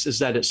context is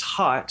that it's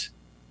hot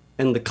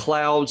and the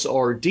clouds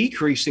are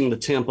decreasing the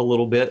temp a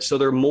little bit. So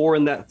they're more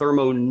in that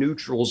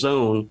thermoneutral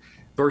zone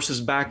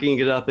versus backing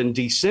it up in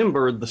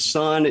December. The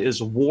sun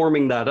is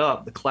warming that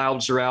up. The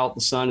clouds are out.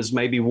 The sun is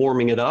maybe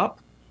warming it up.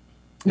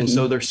 And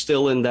so they're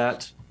still in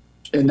that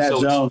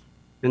zone.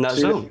 In that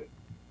zone.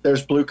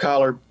 There's blue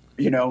collar,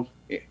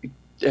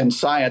 and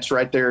science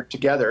right there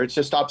together. It's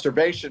just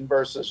observation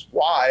versus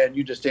why, and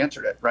you just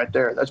answered it right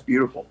there. That's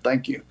beautiful.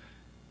 Thank you.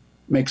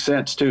 Makes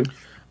sense too.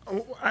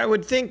 I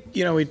would think,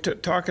 we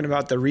talking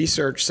about the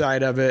research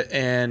side of it,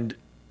 and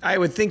I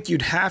would think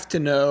you'd have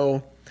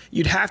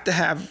to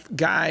have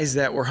guys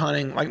that were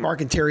hunting like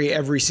Mark and Terry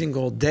every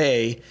single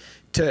day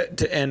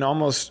to and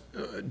almost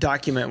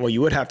document. Well,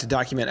 you would have to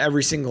document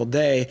every single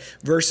day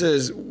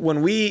versus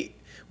when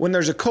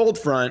there's a cold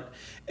front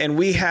and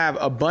we have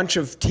a bunch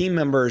of team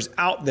members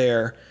out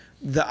there,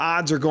 the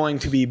odds are going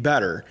to be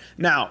better.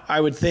 Now, I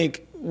would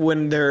think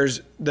when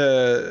there's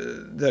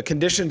the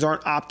conditions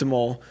aren't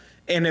optimal,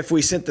 and if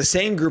we sent the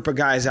same group of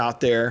guys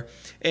out there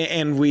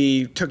and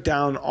we took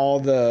down all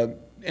the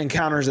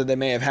encounters that they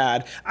may have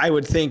had, I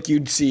would think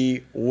you'd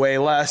see way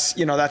less.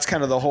 That's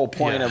kind of the whole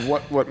point of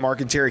what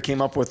Mark and Terry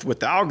came up with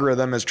the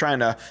algorithm, is trying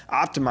to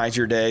optimize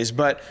your days.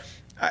 But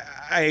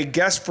I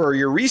guess for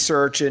your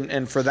research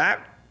and for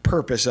that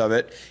purpose of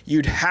it,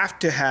 you'd have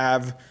to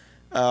have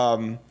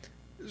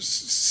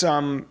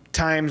some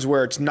times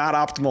where it's not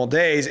optimal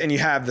days and you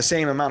have the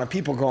same amount of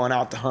people going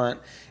out to hunt,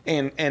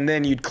 and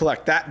then you'd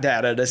collect that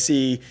data to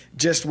see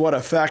just what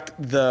effect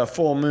the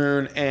full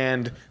moon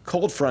and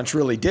cold fronts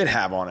really did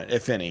have on it,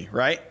 if any,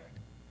 right?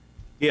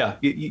 Yeah,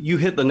 you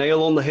hit the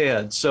nail on the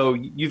head. So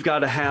you've got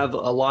to have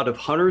a lot of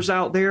hunters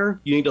out there.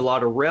 You need a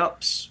lot of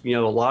reps, a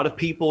lot of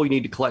people. You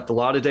need to collect a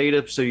lot of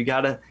data. So you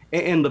got to,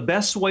 and the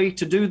best way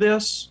to do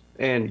this,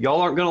 and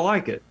y'all aren't going to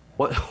like it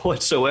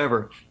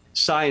whatsoever,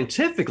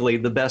 scientifically,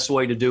 the best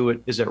way to do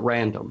it is at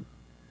random.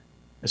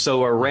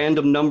 So a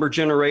random number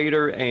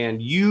generator,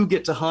 and you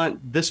get to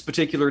hunt this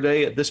particular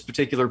day at this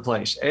particular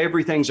place.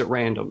 Everything's at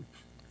random.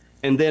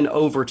 And then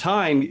over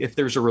time, if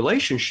there's a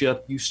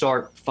relationship, you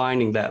start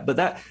finding that. But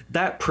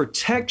that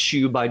protects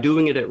you by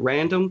doing it at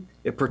random.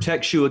 It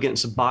protects you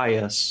against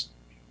bias,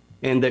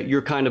 and that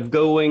you're kind of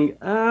going,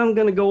 I'm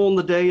going to go on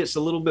the day it's a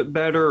little bit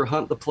better, or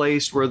hunt the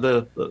place where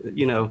the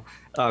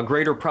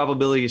greater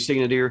probability of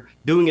seeing a deer.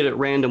 Doing it at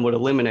random would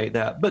eliminate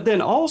that. But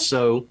then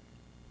also,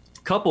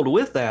 coupled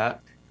with that,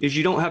 is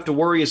you don't have to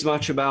worry as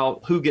much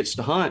about who gets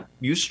to hunt.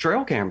 Use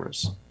trail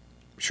cameras.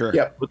 Sure.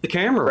 Yep. With the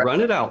camera, run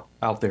it out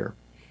there.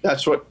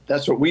 That's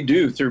what we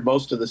do through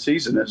most of the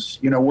season is,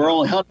 we're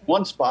only hunting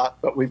one spot,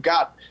 but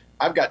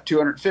I've got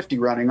 250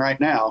 running right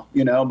now,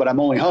 but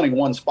I'm only hunting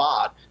one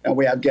spot, and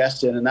we have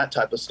guests in and that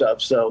type of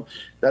stuff. So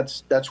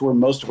that's where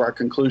most of our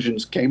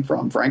conclusions came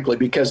from, frankly,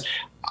 because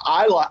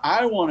I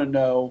want to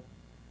know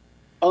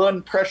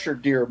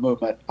unpressured deer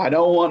movement. I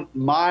don't want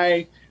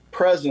my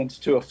presence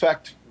to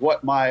affect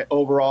what my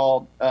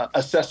overall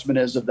assessment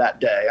is of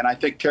that day. And I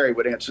think Terry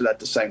would answer that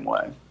the same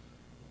way.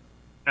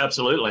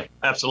 Absolutely.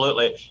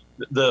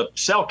 The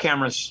cell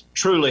cameras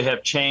truly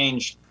have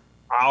changed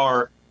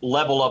our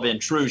level of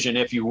intrusion,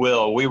 if you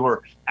will. We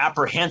were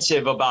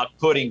apprehensive about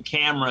putting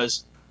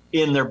cameras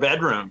in their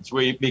bedrooms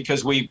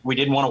because we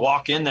didn't want to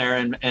walk in there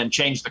and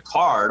change the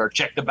card or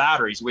check the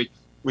batteries.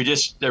 We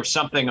just, there's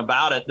something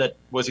about it that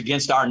was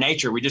against our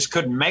nature. We just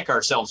couldn't make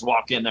ourselves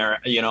walk in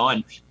there,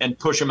 and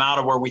push them out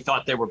of where we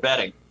thought they were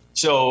bedding.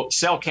 So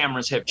cell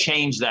cameras have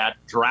changed that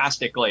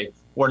drastically,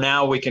 where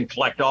now we can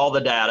collect all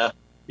the data.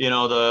 You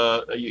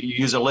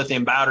use a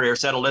lithium battery or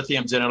set of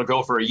lithiums and it'll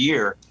go for a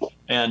year.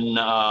 And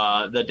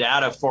the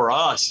data for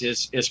us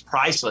is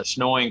priceless,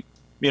 knowing,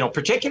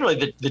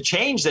 particularly the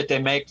change that they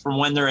make from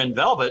when they're in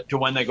velvet to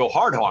when they go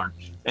hardhorn.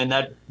 And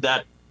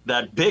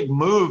that big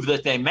move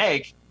that they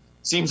make,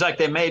 seems like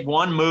they made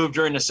one move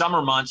during the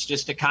summer months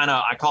just to kind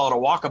of, I call it a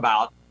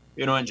walkabout.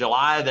 In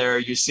July there,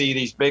 you see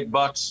these big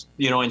bucks,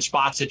 in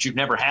spots that you've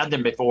never had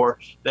them before.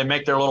 They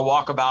make their little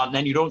walkabout and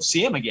then you don't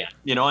see them again,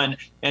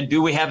 and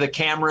do we have the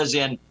cameras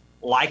in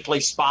likely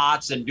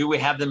spots, and do we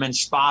have them in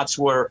spots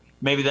where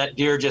maybe that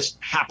deer just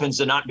happens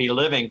to not be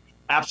living?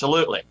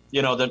 Absolutely.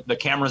 The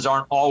cameras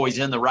aren't always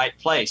in the right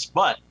place,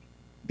 but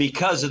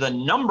because of the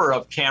number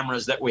of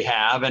cameras that we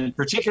have, and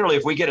particularly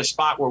if we get a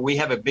spot where we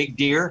have a big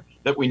deer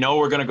that we know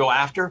we're going to go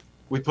after,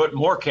 we put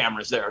more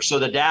cameras there. So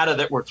the data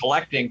that we're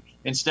collecting,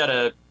 instead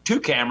of 2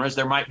 cameras,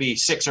 there might be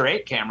 6 or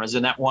 8 cameras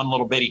in that one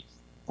little bitty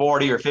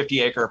 40 or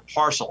 50 acre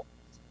parcel.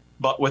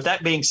 But with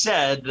that being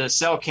said, the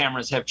cell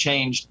cameras have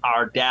changed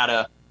our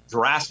data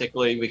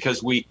drastically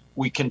because we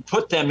can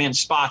put them in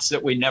spots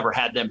that we never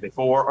had them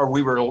before, or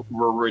we were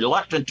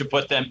reluctant to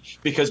put them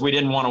because we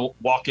didn't want to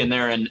walk in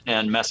there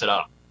and mess it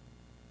up.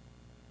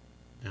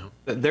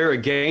 They're a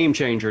game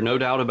changer, no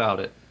doubt about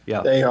it.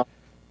 Yeah,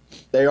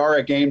 they are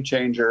a game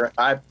changer.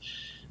 I've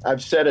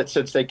said it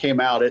since they came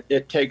out.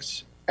 It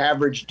takes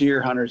average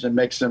deer hunters and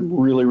makes them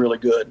really, really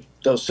good.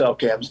 Those cell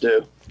cams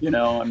do.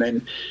 How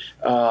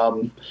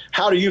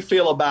do you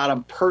feel about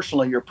them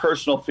personally? Your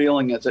personal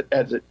feeling as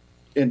it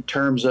in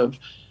terms of,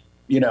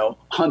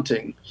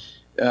 hunting.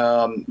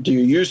 Do you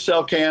use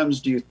cell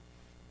cams?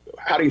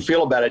 How do you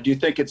feel about it? Do you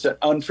think it's an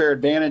unfair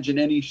advantage in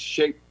any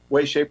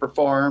way, shape, or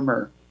form,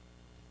 or?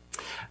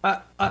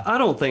 I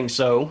don't think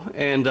so.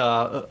 And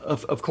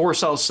of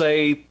course, I'll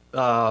say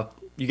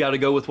you got to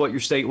go with what your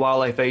state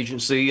wildlife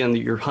agency and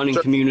your hunting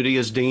community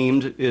is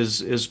deemed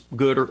is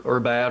good or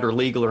bad or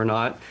legal or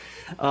not.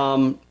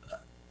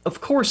 Of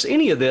course,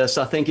 any of this,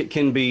 I think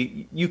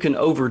you can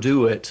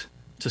overdo it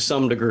to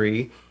some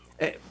degree.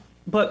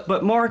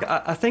 But Mark,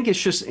 I think it's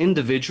just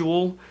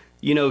individual.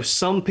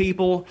 Some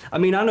people, I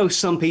know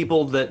some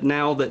people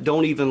that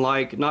don't even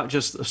like not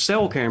just a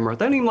cell camera,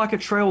 they don't even like a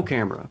trail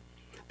camera.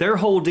 Their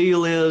whole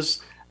deal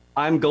is,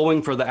 I'm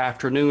going for the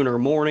afternoon or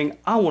morning.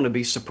 I want to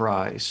be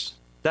surprised.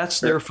 That's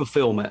their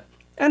fulfillment.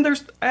 And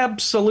there's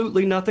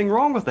absolutely nothing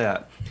wrong with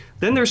that.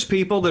 Then there's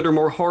people that are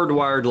more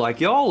hardwired like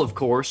y'all, of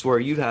course, where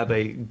you have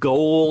a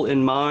goal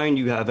in mind,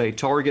 you have a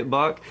target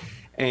buck,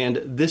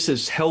 and this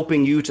is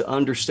helping you to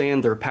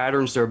understand their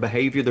patterns, their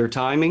behavior, their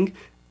timing,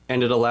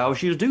 and it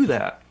allows you to do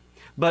that.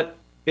 But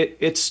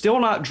it's still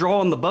not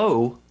drawing the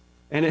bow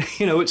and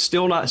it's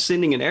still not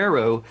sending an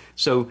arrow.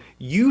 So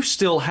you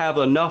still have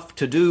enough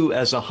to do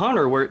as a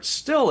hunter where it's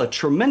still a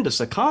tremendous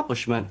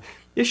accomplishment.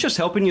 It's just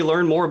helping you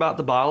learn more about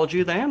the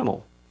biology of the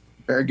animal.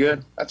 Very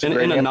good. That's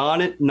in a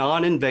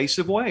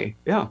non-invasive way.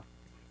 Yeah.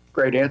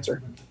 Great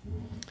answer.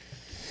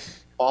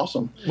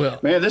 Awesome. Well,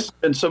 man, this has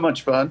been so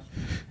much fun.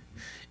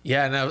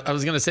 Yeah, and I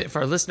was going to say,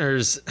 for our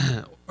listeners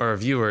or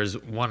viewers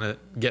want to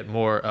get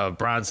more of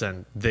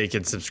Bronson, they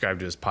can subscribe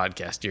to his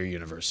podcast, Deer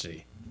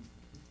University.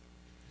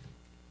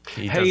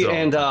 Hey,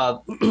 and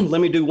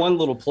let me do one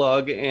little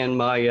plug. And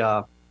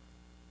my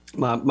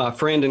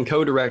friend and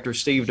co-director,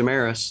 Steve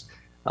Damaris,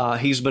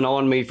 he's been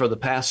on me for the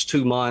past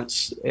 2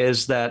 months,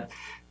 is that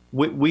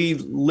we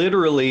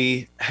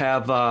literally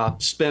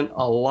have spent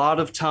a lot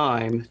of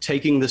time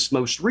taking this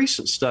most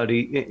recent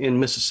study in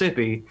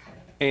Mississippi,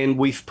 and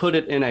we've put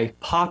it in a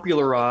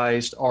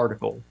popularized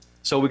article.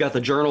 So we got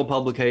the journal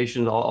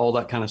publications, all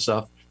that kind of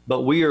stuff,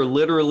 but we are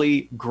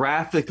literally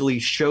graphically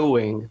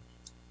showing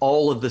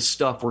all of the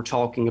stuff we're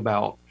talking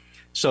about.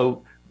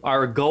 So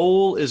our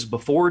goal is,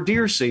 before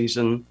deer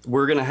season,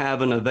 we're going to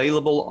have an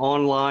available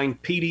online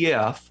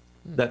PDF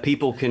that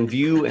people can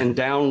view and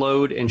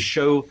download and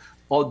show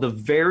all the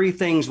very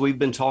things we've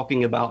been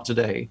talking about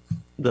today.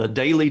 The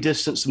daily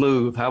distance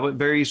move, how it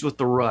varies with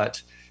the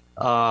rut,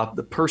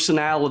 the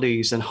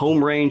personalities and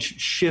home range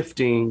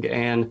shifting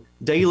and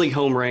daily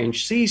home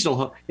range,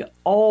 seasonal,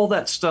 all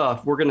that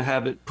stuff. We're going to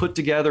have it put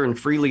together and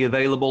freely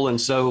available.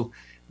 And so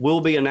we'll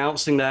be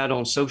announcing that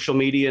on social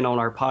media and on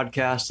our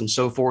podcast and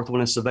so forth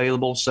when it's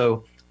available.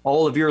 So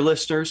all of your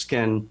listeners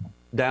can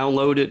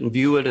download it and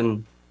view it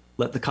and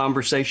let the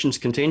conversations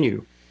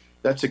continue.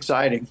 That's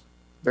exciting.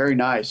 Very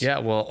nice. Yeah,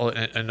 well,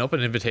 an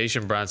open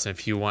invitation, Bronson,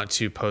 if you want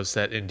to post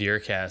that in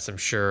DeerCast. I'm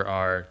sure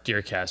our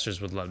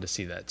DeerCasters would love to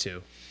see that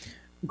too.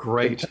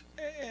 Great.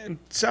 And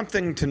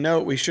something to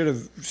note, we should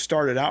have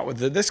started out with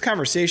this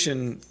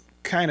conversation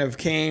kind of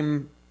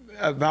came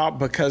about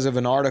because of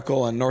an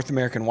article in North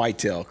American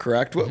Whitetail,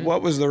 correct? Mm-hmm.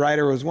 What was the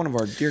writer? It was one of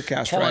our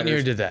DeerCast Paul writers.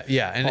 Lanier did that,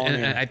 yeah. And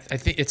I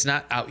think it's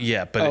not out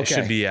yet, but it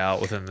should be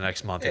out within the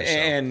next month or so.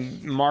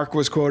 And Mark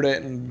was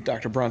quoted and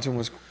Dr. Bronson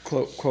was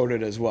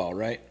quoted as well,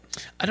 right?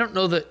 I don't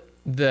know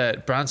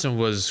that Bronson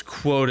was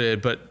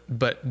quoted, but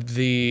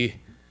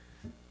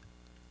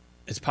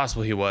it's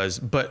possible he was,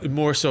 but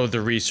more so the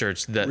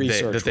research that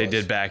they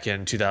did back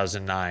in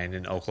 2009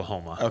 in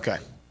Oklahoma. Okay.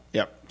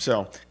 Yep.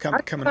 So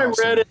coming. I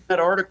read in that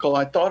article,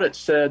 I thought it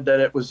said that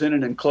it was in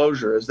an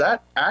enclosure. Is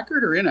that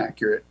accurate or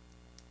inaccurate?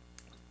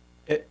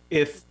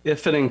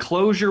 If an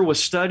enclosure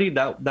was studied,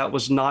 that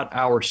was not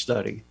our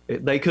study.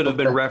 They could have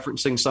been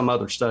referencing some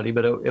other study,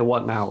 but it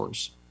wasn't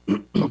ours.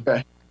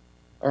 Okay.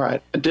 All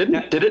right. Did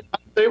it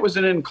not say it was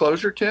an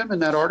enclosure, Tim, in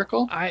that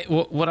article?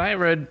 What I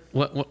read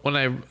when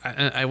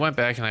I went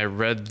back and I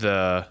read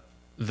the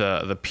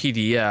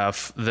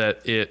PDF,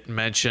 that it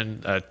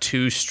mentioned a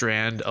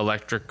 2-strand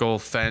electrical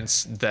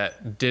fence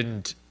that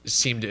didn't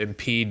seem to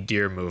impede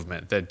deer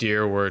movement. That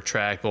deer were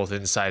tracked both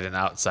inside and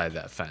outside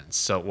that fence.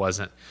 So it was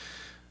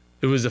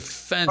a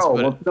fence. Oh,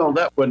 but well, no,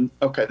 that wouldn't.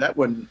 Okay, that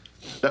wouldn't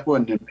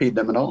impede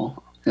them at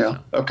all. Yeah.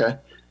 No. Okay.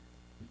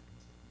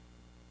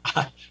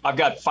 I've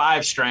got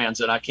 5 strands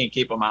and I can't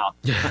keep them out.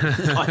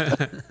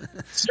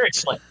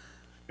 Seriously.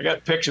 I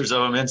got pictures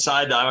of them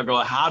inside. I go,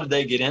 how did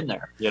they get in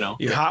there?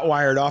 You hot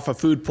wired off a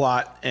food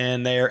plot,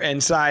 and they're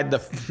inside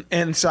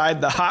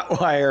the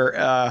hot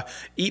wire,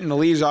 eating the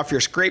leaves off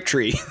your scrape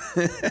tree.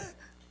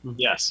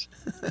 Yes.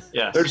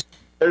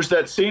 There's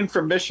that scene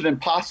from Mission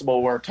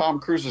Impossible where Tom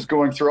Cruise is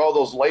going through all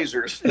those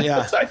lasers. Yeah.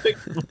 I think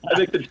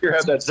the deer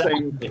have that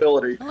same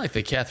ability. I like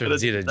the Catherine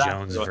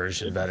Zeta-Jones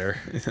version better.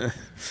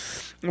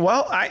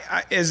 Well,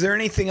 is there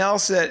anything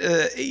else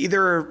that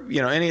either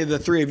any of the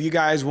three of you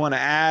guys want to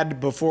add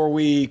before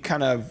we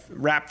kind of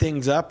wrap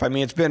things up? I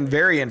mean, it's been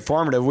very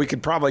informative. We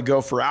could probably go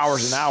for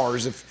hours and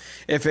hours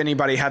if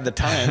anybody had the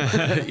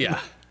time. Yeah,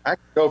 I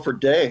could go for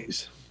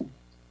days.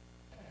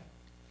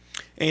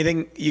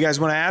 Anything you guys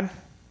want to add?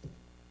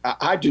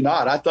 I do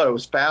not. I thought it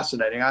was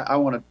fascinating. I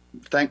want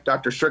to thank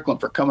Dr. Strickland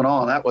for coming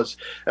on. That was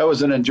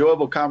an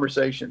enjoyable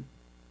conversation.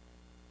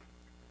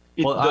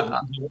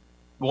 Well,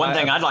 one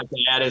thing I'd like to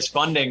add is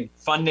funding.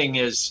 Funding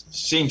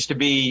seems to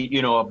be,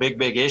 a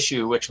big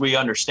issue, which we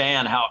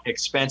understand how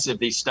expensive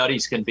these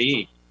studies can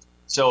be.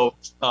 So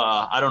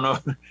I don't know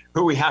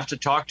who we have to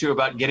talk to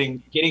about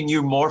getting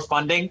you more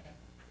funding.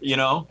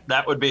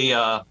 That would be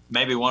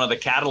maybe one of the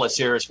catalysts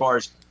here as far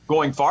as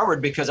going forward,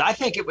 because I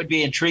think it would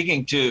be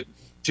intriguing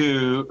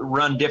to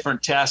run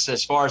different tests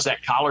as far as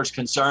that collar is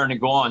concerned and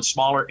go on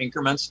smaller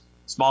increments,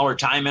 smaller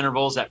time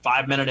intervals, that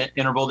 5-minute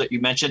interval that you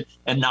mentioned,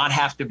 and not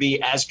have to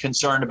be as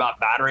concerned about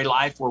battery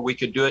life, where we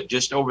could do it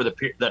just over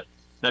that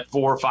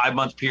 4 or 5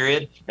 month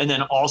period, and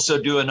then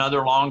also do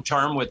another long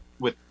term with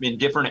in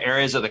different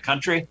areas of the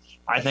country.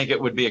 I think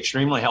it would be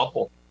extremely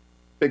helpful.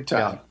 Big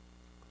time.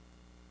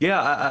 Yeah,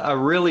 I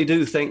really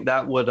do think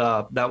that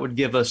would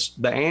give us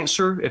the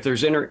answer. If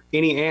there's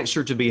any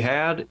answer to be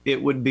had, it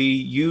would be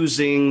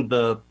using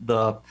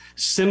the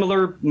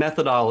similar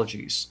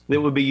methodologies. It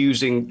would be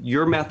using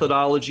your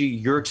methodology,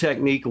 your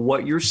technique,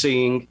 what you're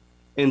seeing,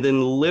 And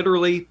then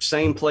literally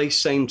same place,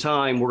 same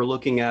time, we're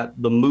looking at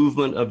the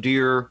movement of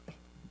deer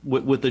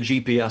with the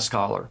GPS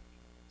collar.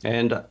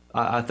 And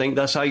I think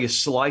that's how you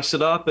slice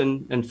it up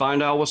and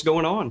find out what's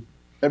going on.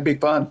 That'd be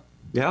fun.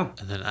 Yeah.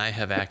 And then I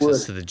have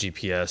access to the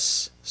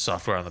GPS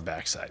software on the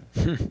backside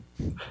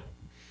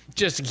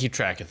just to keep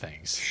track of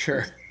things.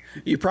 Sure.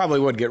 You probably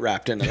would get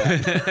wrapped into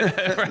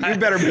that. Right. You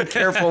better be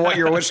careful what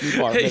you're wishing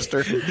for,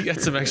 mister. You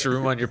got some extra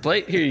room on your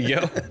plate. Here you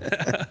go.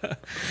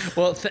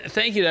 Well,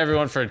 thank you to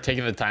everyone for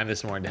taking the time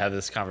this morning to have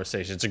this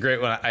conversation. It's a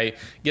great one. I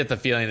get the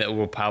feeling that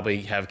we'll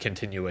probably have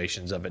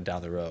continuations of it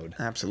down the road.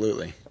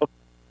 Absolutely.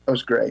 That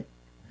was great.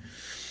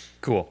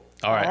 Cool.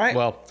 All right.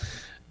 Well,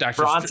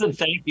 Dr. Bronson,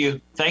 thank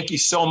you. Thank you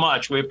so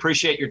much. We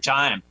appreciate your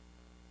time.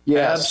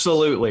 Yes.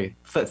 Absolutely.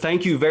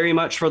 Thank you very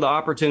much for the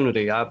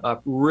opportunity. I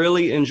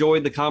really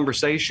enjoyed the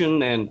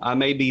conversation, and I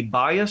may be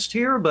biased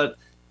here, but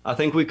I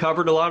think we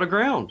covered a lot of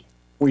ground.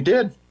 We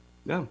did.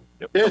 Yeah.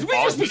 Did we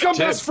just become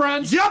best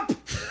friends? Yep.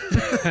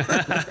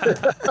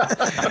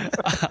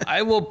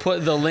 I will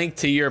put the link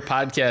to your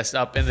podcast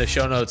up in the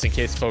show notes in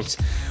case folks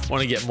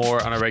want to get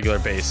more on a regular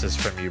basis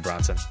from you,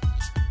 Bronson.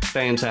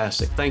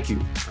 Fantastic. Thank you.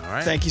 All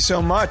right. Thank you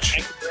so much.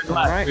 Thank you very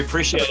much. All right. We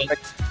appreciate it.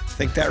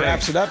 I think that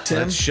wraps it up, Tim.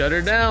 Let's shut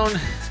her down.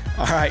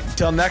 All right.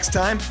 Until next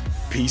time,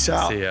 peace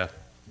out. See ya.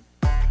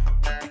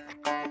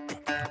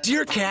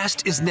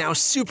 DeerCast is now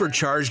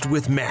supercharged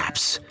with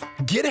maps.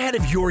 Get ahead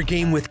of your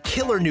game with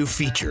killer new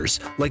features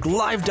like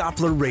live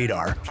Doppler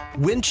radar,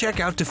 wind check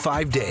out to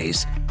 5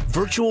 days,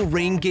 virtual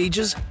rain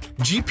gauges,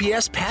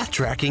 GPS path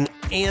tracking,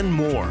 and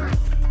more.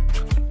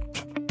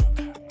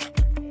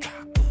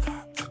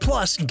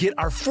 Plus, get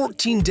our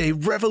 14-day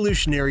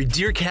revolutionary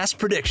DeerCast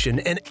prediction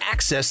and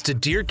access to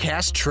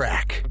DeerCast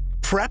Track.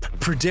 Prep,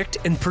 predict,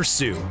 and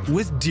pursue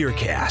with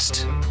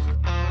DeerCast.